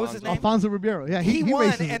 What was his name? Alfonso Ribeiro. Yeah, he won,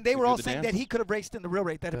 races it. and they To were do all the saying that dance? he could have raced in the real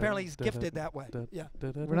rate. That apparently he's gifted that way. Yeah.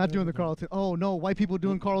 We're not doing the Carlton. Oh, no, white people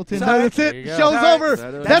doing Carlton. Sorry. That's There it. you go. Show's Sorry. over.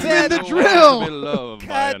 That That's it. been the To drill. be loved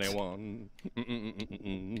by Cut. anyone.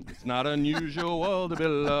 It's not unusual to be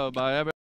loved by everyone.